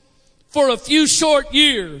inspiration for a few short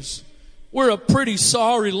years, we're a pretty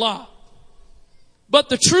sorry lot. But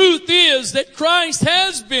the truth is that Christ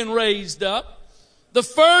has been raised up, the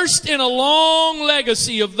first in a long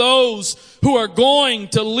legacy of those who are going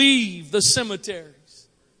to leave the cemeteries.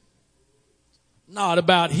 Not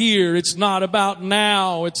about here. It's not about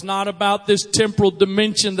now. It's not about this temporal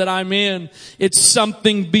dimension that I'm in. It's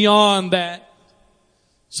something beyond that.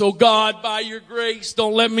 So God, by your grace,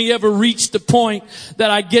 don't let me ever reach the point that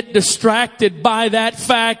I get distracted by that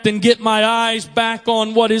fact and get my eyes back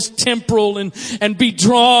on what is temporal and be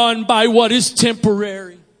drawn by what is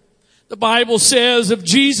temporary. The Bible says of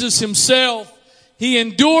Jesus Himself, He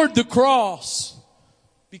endured the cross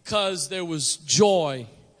because there was joy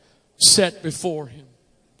set before Him.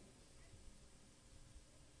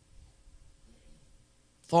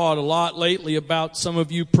 Thought a lot lately about some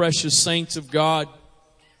of you precious saints of God,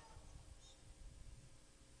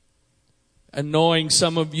 and knowing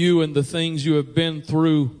some of you and the things you have been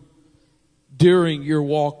through during your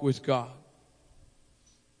walk with God.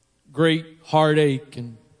 Great heartache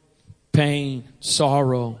and pain,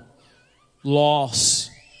 sorrow, loss,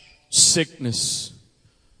 sickness,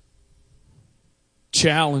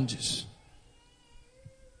 challenges.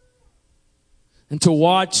 And to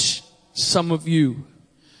watch some of you,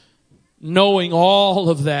 knowing all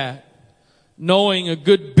of that, knowing a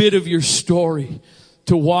good bit of your story,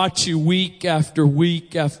 to watch you week after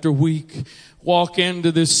week after week walk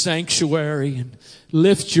into this sanctuary and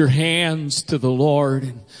lift your hands to the Lord,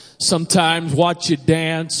 and sometimes watch you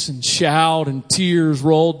dance and shout and tears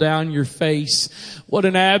roll down your face. What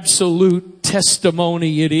an absolute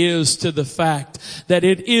testimony it is to the fact that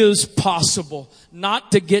it is possible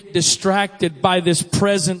not to get distracted by this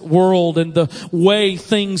present world and the way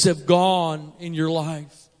things have gone in your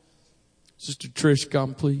life. Sister Trish,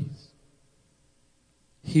 come please.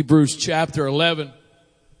 Hebrews chapter 11.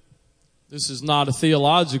 This is not a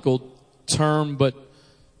theological term, but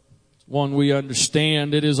one we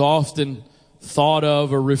understand. It is often thought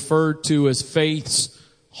of or referred to as faith's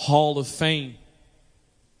hall of fame.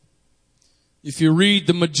 If you read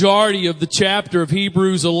the majority of the chapter of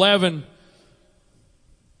Hebrews 11,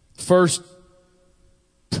 first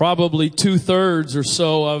probably 2/3 or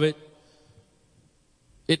so of it,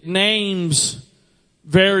 it names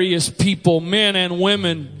various people, men and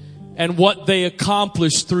women, and what they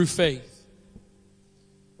accomplished through faith.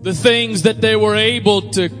 The things that they were able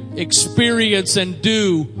to experience and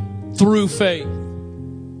do through faith.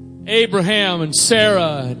 Abraham and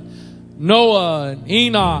Sarah and Noah and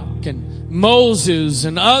Enoch and Moses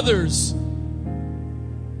and others.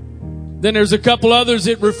 Then there's a couple others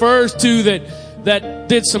it refers to that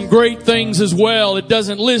did some great things as well. It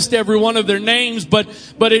doesn't list every one of their names, but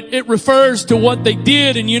it refers to what they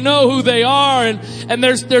did, and you know who they are. And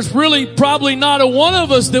there's really probably not a one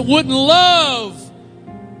of us that wouldn't love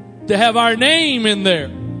to have our name in there,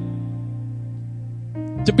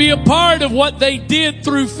 to be a part of what they did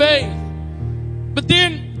through faith. But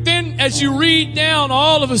then as you read down,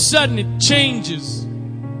 all of a sudden it changes.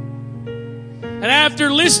 And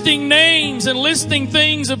after listing names and listing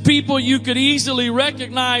things of people you could easily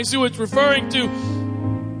recognize who it's referring to,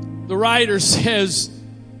 the writer says,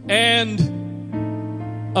 and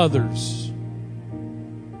others.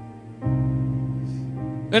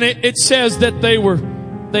 And it says that they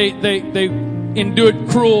endured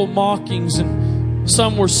cruel mockings, and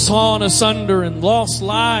some were sawn asunder and lost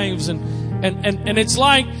lives, and it's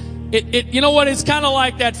like it you know what, it's kind of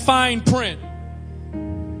like that fine print.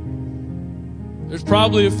 There's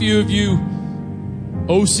probably a few of you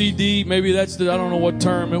OCD, maybe that's I don't know what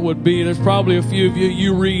term it would be. There's probably a few of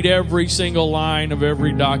you read every single line of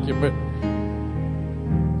every document.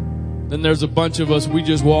 Then there's a bunch of us, we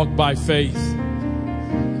just walk by faith.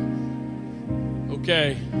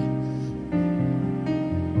 Okay.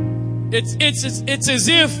 It's as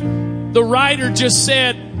if the writer just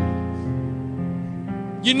said,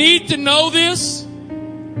 you need to know this.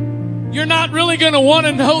 You're not really going to want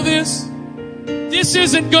to know this. This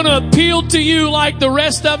isn't going to appeal to you like the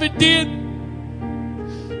rest of it did.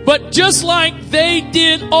 But just like they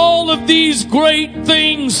did all of these great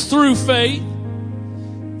things through faith,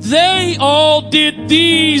 they all did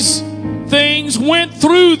these things, went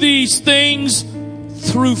through these things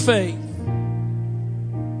through faith.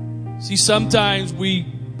 See, sometimes we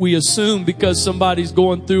assume because somebody's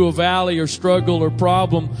going through a valley or struggle or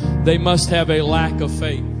problem, they must have a lack of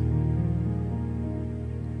faith.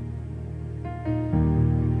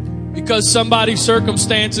 Because somebody's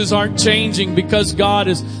circumstances aren't changing, because God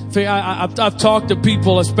is... I've talked to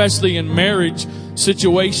people, especially in marriage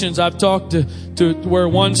situations. I've talked to where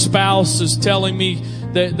one spouse is telling me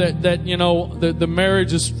that you know, the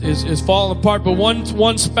marriage is falling apart. But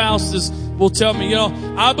one spouse will tell me, you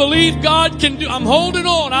know, I believe God can do... I'm holding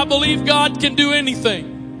on. I believe God can do anything.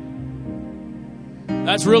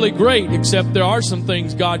 That's really great, except there are some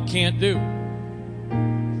things God can't do.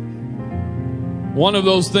 One of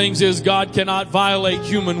those things is God cannot violate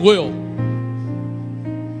human will.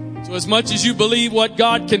 So as much as you believe what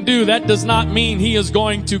God can do, that does not mean He is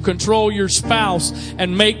going to control your spouse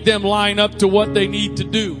and make them line up to what they need to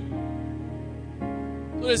do.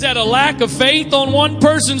 So is that a lack of faith on one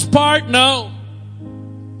person's part? No.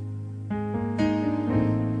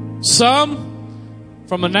 Some,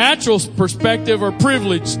 from a natural perspective, are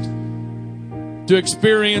privileged to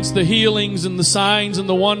experience the healings and the signs and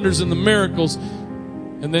the wonders and the miracles.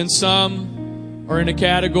 And then some are in a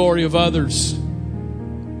category of others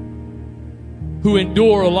who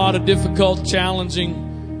endure a lot of difficult,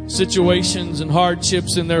 challenging situations and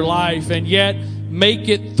hardships in their life, and yet make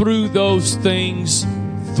it through those things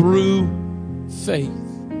through faith.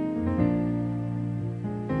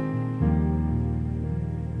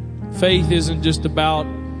 Faith isn't just about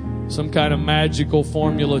some kind of magical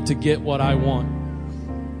formula to get what I want.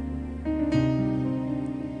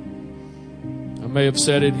 I may have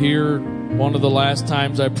said it here one of the last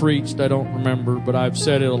times I preached. I don't remember, but I've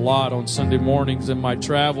said it a lot on Sunday mornings in my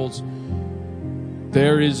travels.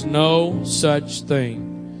 There is no such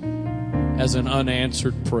thing as an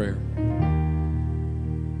unanswered prayer.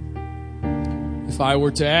 If I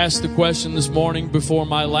were to ask the question this morning before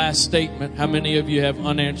my last statement, how many of you have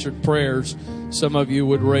unanswered prayers? Some of you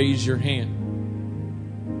would raise your hand.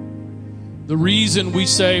 The reason we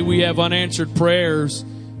say we have unanswered prayers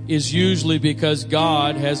is usually because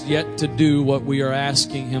God has yet to do what we are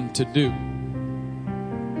asking Him to do.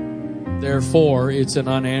 Therefore, it's an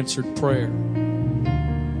unanswered prayer.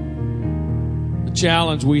 The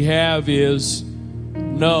challenge we have is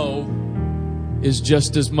no is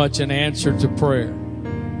just as much an answer to prayer.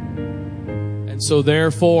 And so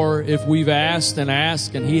therefore, if we've asked and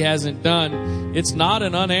asked and He hasn't done, it's not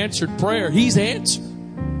an unanswered prayer. He's answered.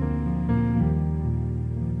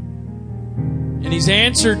 And He's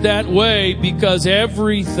answered that way because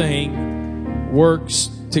everything works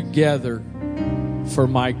together for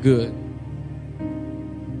my good.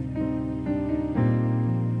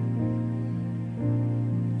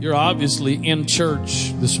 You're obviously in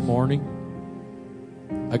church this morning.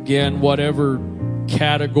 Again, whatever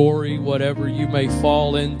category, whatever you may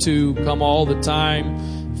fall into, come all the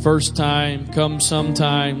time, first time, come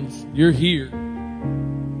sometimes, you're here.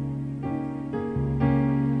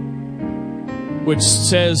 Which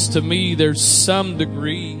says to me there's some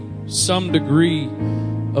degree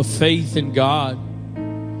of faith in God.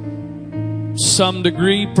 Some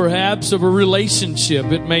degree perhaps of a relationship.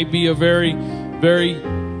 It may be a very, very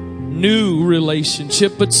new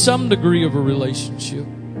relationship, but some degree of a relationship.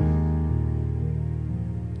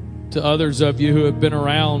 To others of you who have been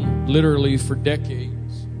around literally for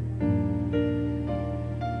decades,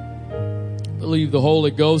 I believe the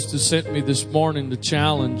Holy Ghost has sent me this morning to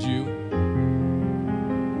challenge you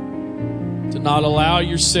to not allow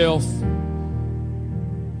yourself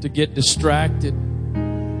to get distracted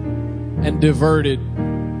and diverted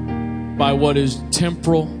by what is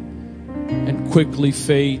temporal and quickly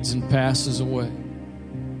fades and passes away.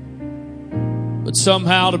 But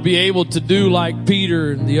somehow to be able to do like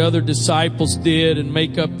Peter and the other disciples did and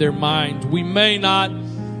make up their minds. We may not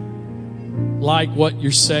like what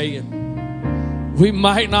you're saying. We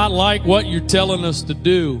might not like what you're telling us to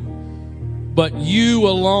do. But you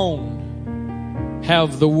alone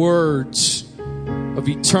have the words of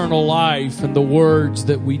eternal life and the words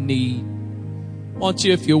that we need. I want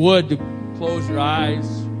you, if you would, to close your eyes,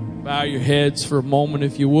 bow your heads for a moment,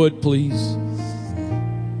 if you would, please.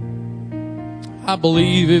 I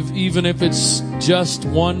believe even if it's just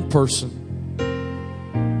one person,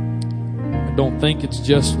 I don't think it's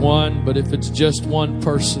just one, but if it's just one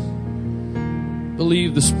person, I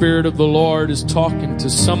believe the Spirit of the Lord is talking to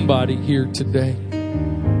somebody here today.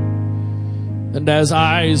 And as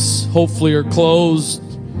eyes hopefully are closed,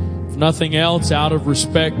 if nothing else, out of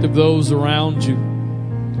respect of those around you,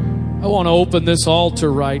 I want to open this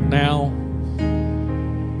altar right now.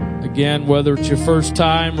 Again, whether it's your first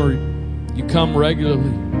time or you come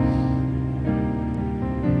regularly.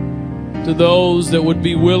 To those that would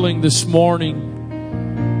be willing this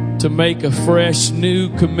morning to make a fresh new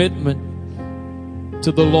commitment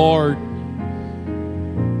to the Lord.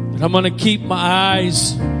 And I'm going to keep my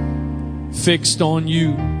eyes fixed on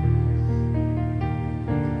you.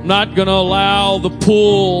 I'm not going to allow the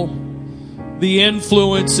pull, the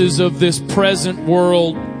influences of this present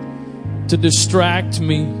world to distract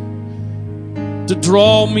me, to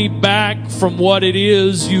draw me back from what it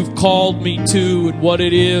is you've called me to and what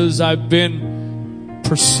it is I've been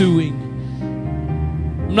pursuing.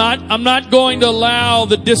 I'm not going to allow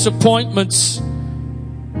the disappointments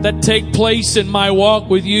that take place in my walk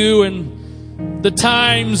with you and the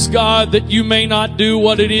times, God, that you may not do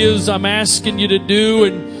what it is I'm asking you to do,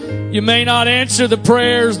 and you may not answer the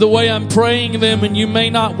prayers the way I'm praying them, and you may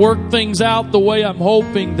not work things out the way I'm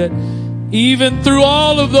hoping. That even through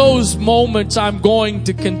all of those moments, I'm going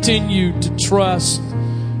to continue to trust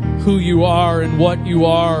who you are and what you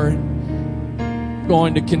are, and I'm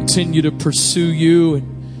going to continue to pursue you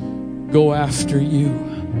and go after you.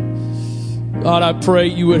 God, I pray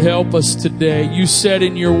you would help us today. You said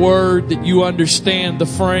in your word that you understand the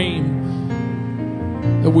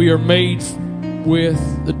frame that we are made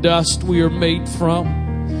with, the dust we are made from.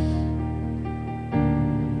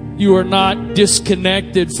 You are not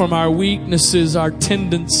disconnected from our weaknesses, our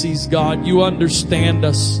tendencies, God. You understand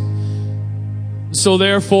us. So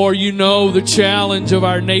therefore, you know the challenge of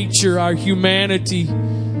our nature, our humanity,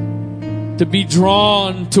 to be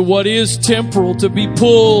drawn to what is temporal, to be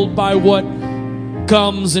pulled by what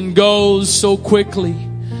comes and goes so quickly.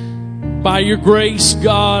 By your grace,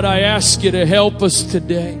 God, I ask you to help us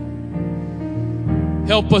today.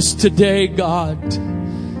 Help us today, God,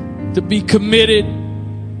 to be committed,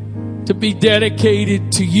 to be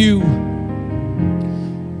dedicated to you,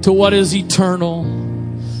 to what is eternal,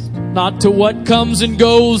 not to what comes and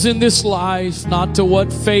goes in this life, not to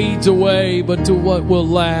what fades away, but to what will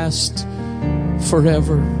last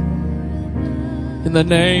forever. In the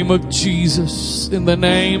name of Jesus, in the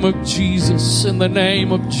name of Jesus, in the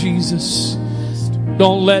name of Jesus.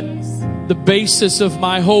 Don't let the basis of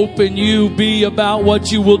my hope in you be about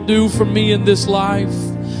what you will do for me in this life.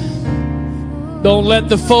 Don't let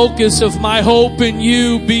the focus of my hope in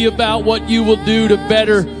you be about what you will do to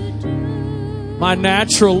better my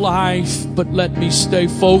natural life, but let me stay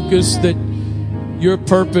focused that your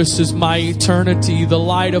purpose is my eternity. The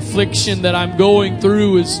light affliction that I'm going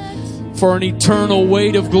through is for an eternal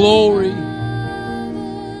weight of glory.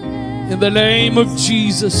 In the name of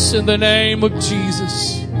Jesus, in the name of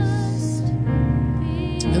Jesus,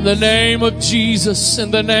 in the name of Jesus,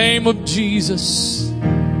 in the name of Jesus.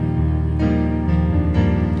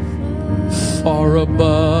 Far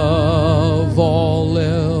above all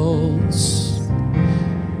else,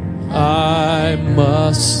 I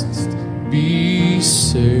must be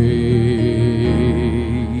saved.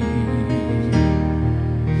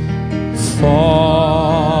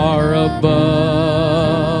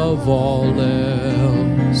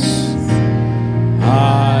 else.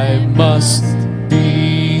 I must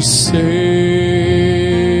be saved.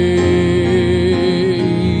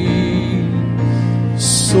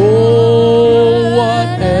 So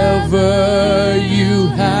whatever you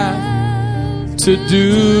have to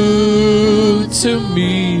do to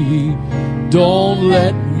me, don't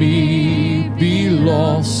let me be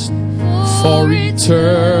lost for eternity.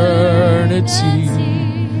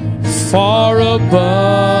 Far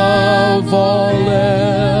above all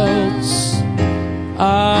else,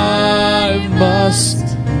 I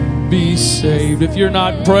must be saved. If you're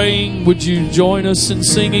not praying, would you join us in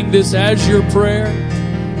singing this as your prayer?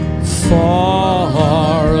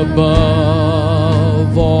 Far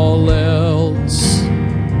above all else,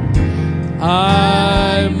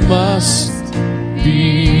 I must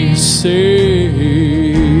be saved.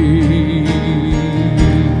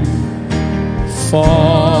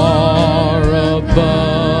 Far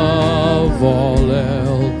above all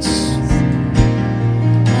else,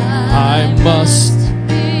 I must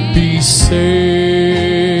be saved.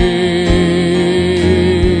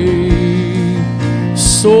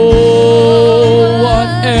 So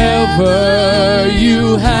whatever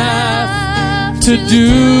you have to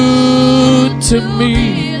do to me,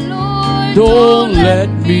 don't let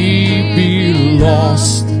me be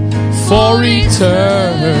lost for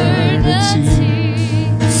eternity.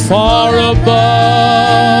 Far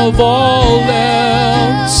above all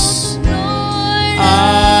else,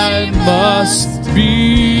 I must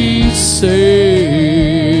be saved.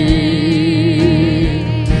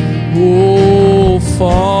 Oh,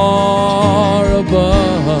 far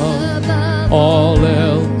above all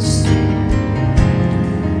else,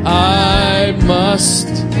 I must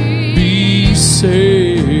be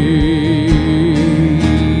saved.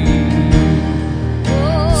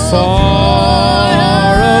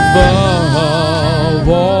 Far above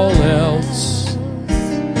all else,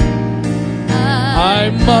 I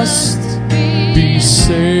must be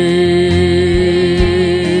saved.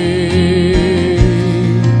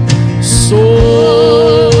 So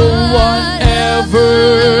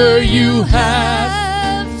whatever you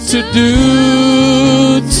have to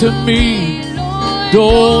do to me,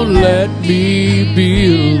 don't let me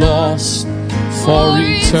be lost for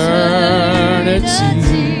eternity.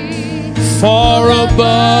 Far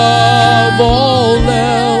above all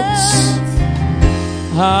else,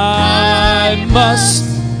 I must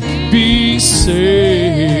be saved.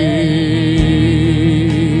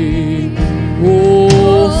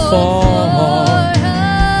 Oh, far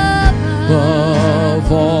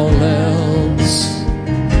above all else,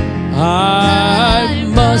 I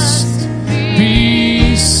must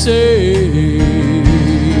be saved.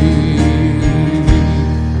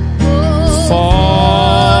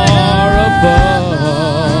 Far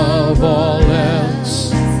above all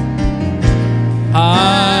else,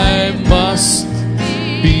 I must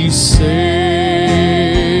be saved.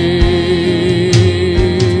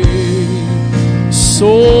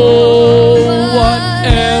 So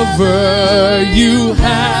whatever you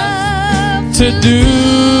have to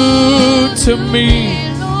do to me,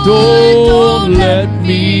 don't let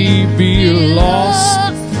me be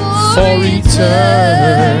lost for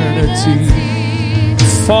eternity.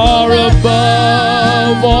 Far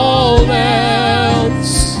above all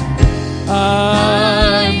else,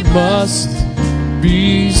 I must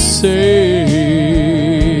be saved.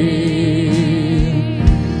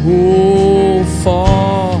 Oh,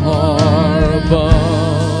 far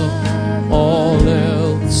above all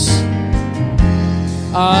else,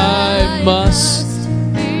 I must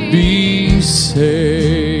be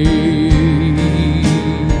saved.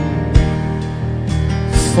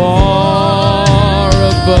 Far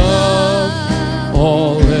above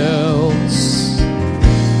all else,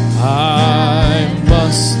 I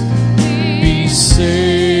must be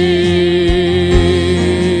saved.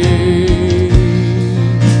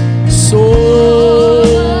 So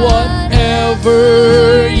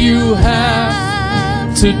whatever you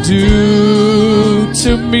have to do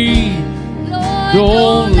to me,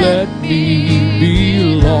 don't let me be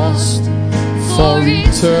lost for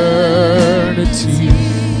eternity.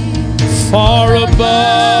 Far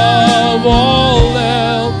above all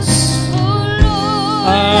else,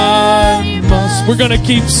 I must. We're going to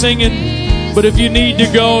keep singing, but if you need to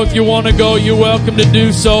go, if you want to go, you're welcome to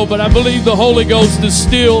do so. But I believe the Holy Ghost is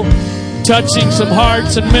still touching some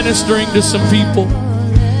hearts and ministering to some people.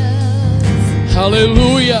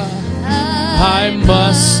 Hallelujah. I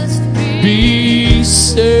must be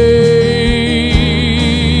saved.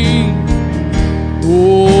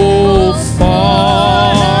 Oh,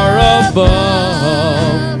 far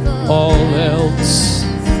above all else,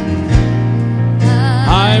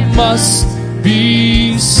 I must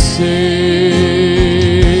be saved.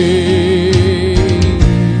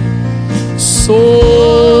 So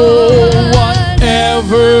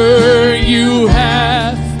whatever you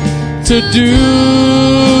have to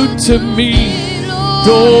do to me,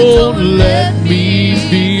 don't let me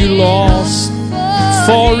be lost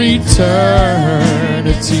for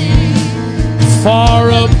eternity. Far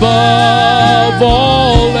above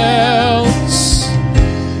all else,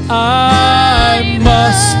 I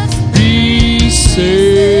must be saved.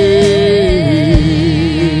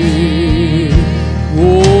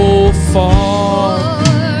 Oh, far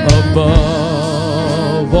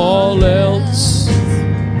above all else,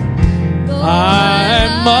 I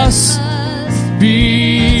must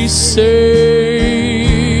be saved.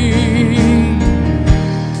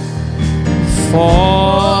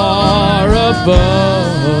 Far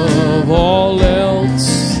above all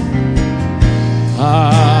else,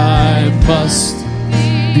 I must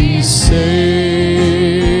be saved.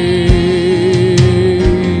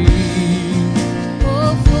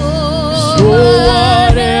 So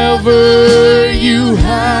whatever you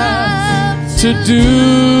have to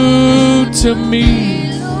do to me,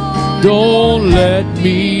 don't let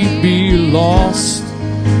me be lost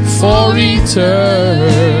for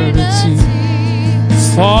eternity.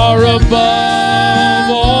 Far above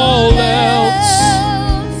all else,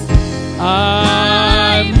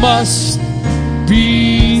 I must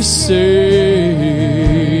be saved.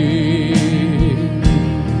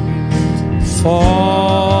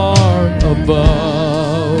 Far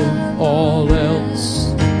above all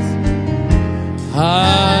else,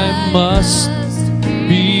 I must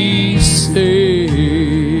be saved.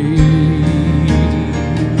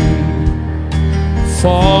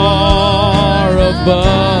 Far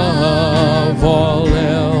above all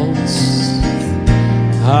else,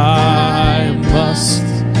 I must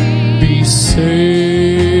be saved.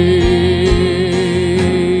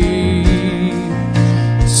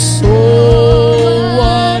 So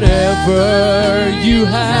whatever you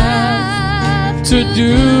have to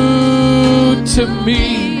do to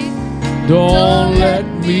me, don't let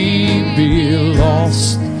me be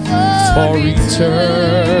lost for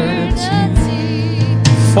eternity.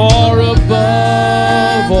 Far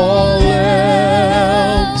above all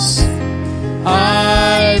else,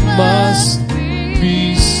 I must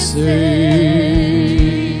be saved.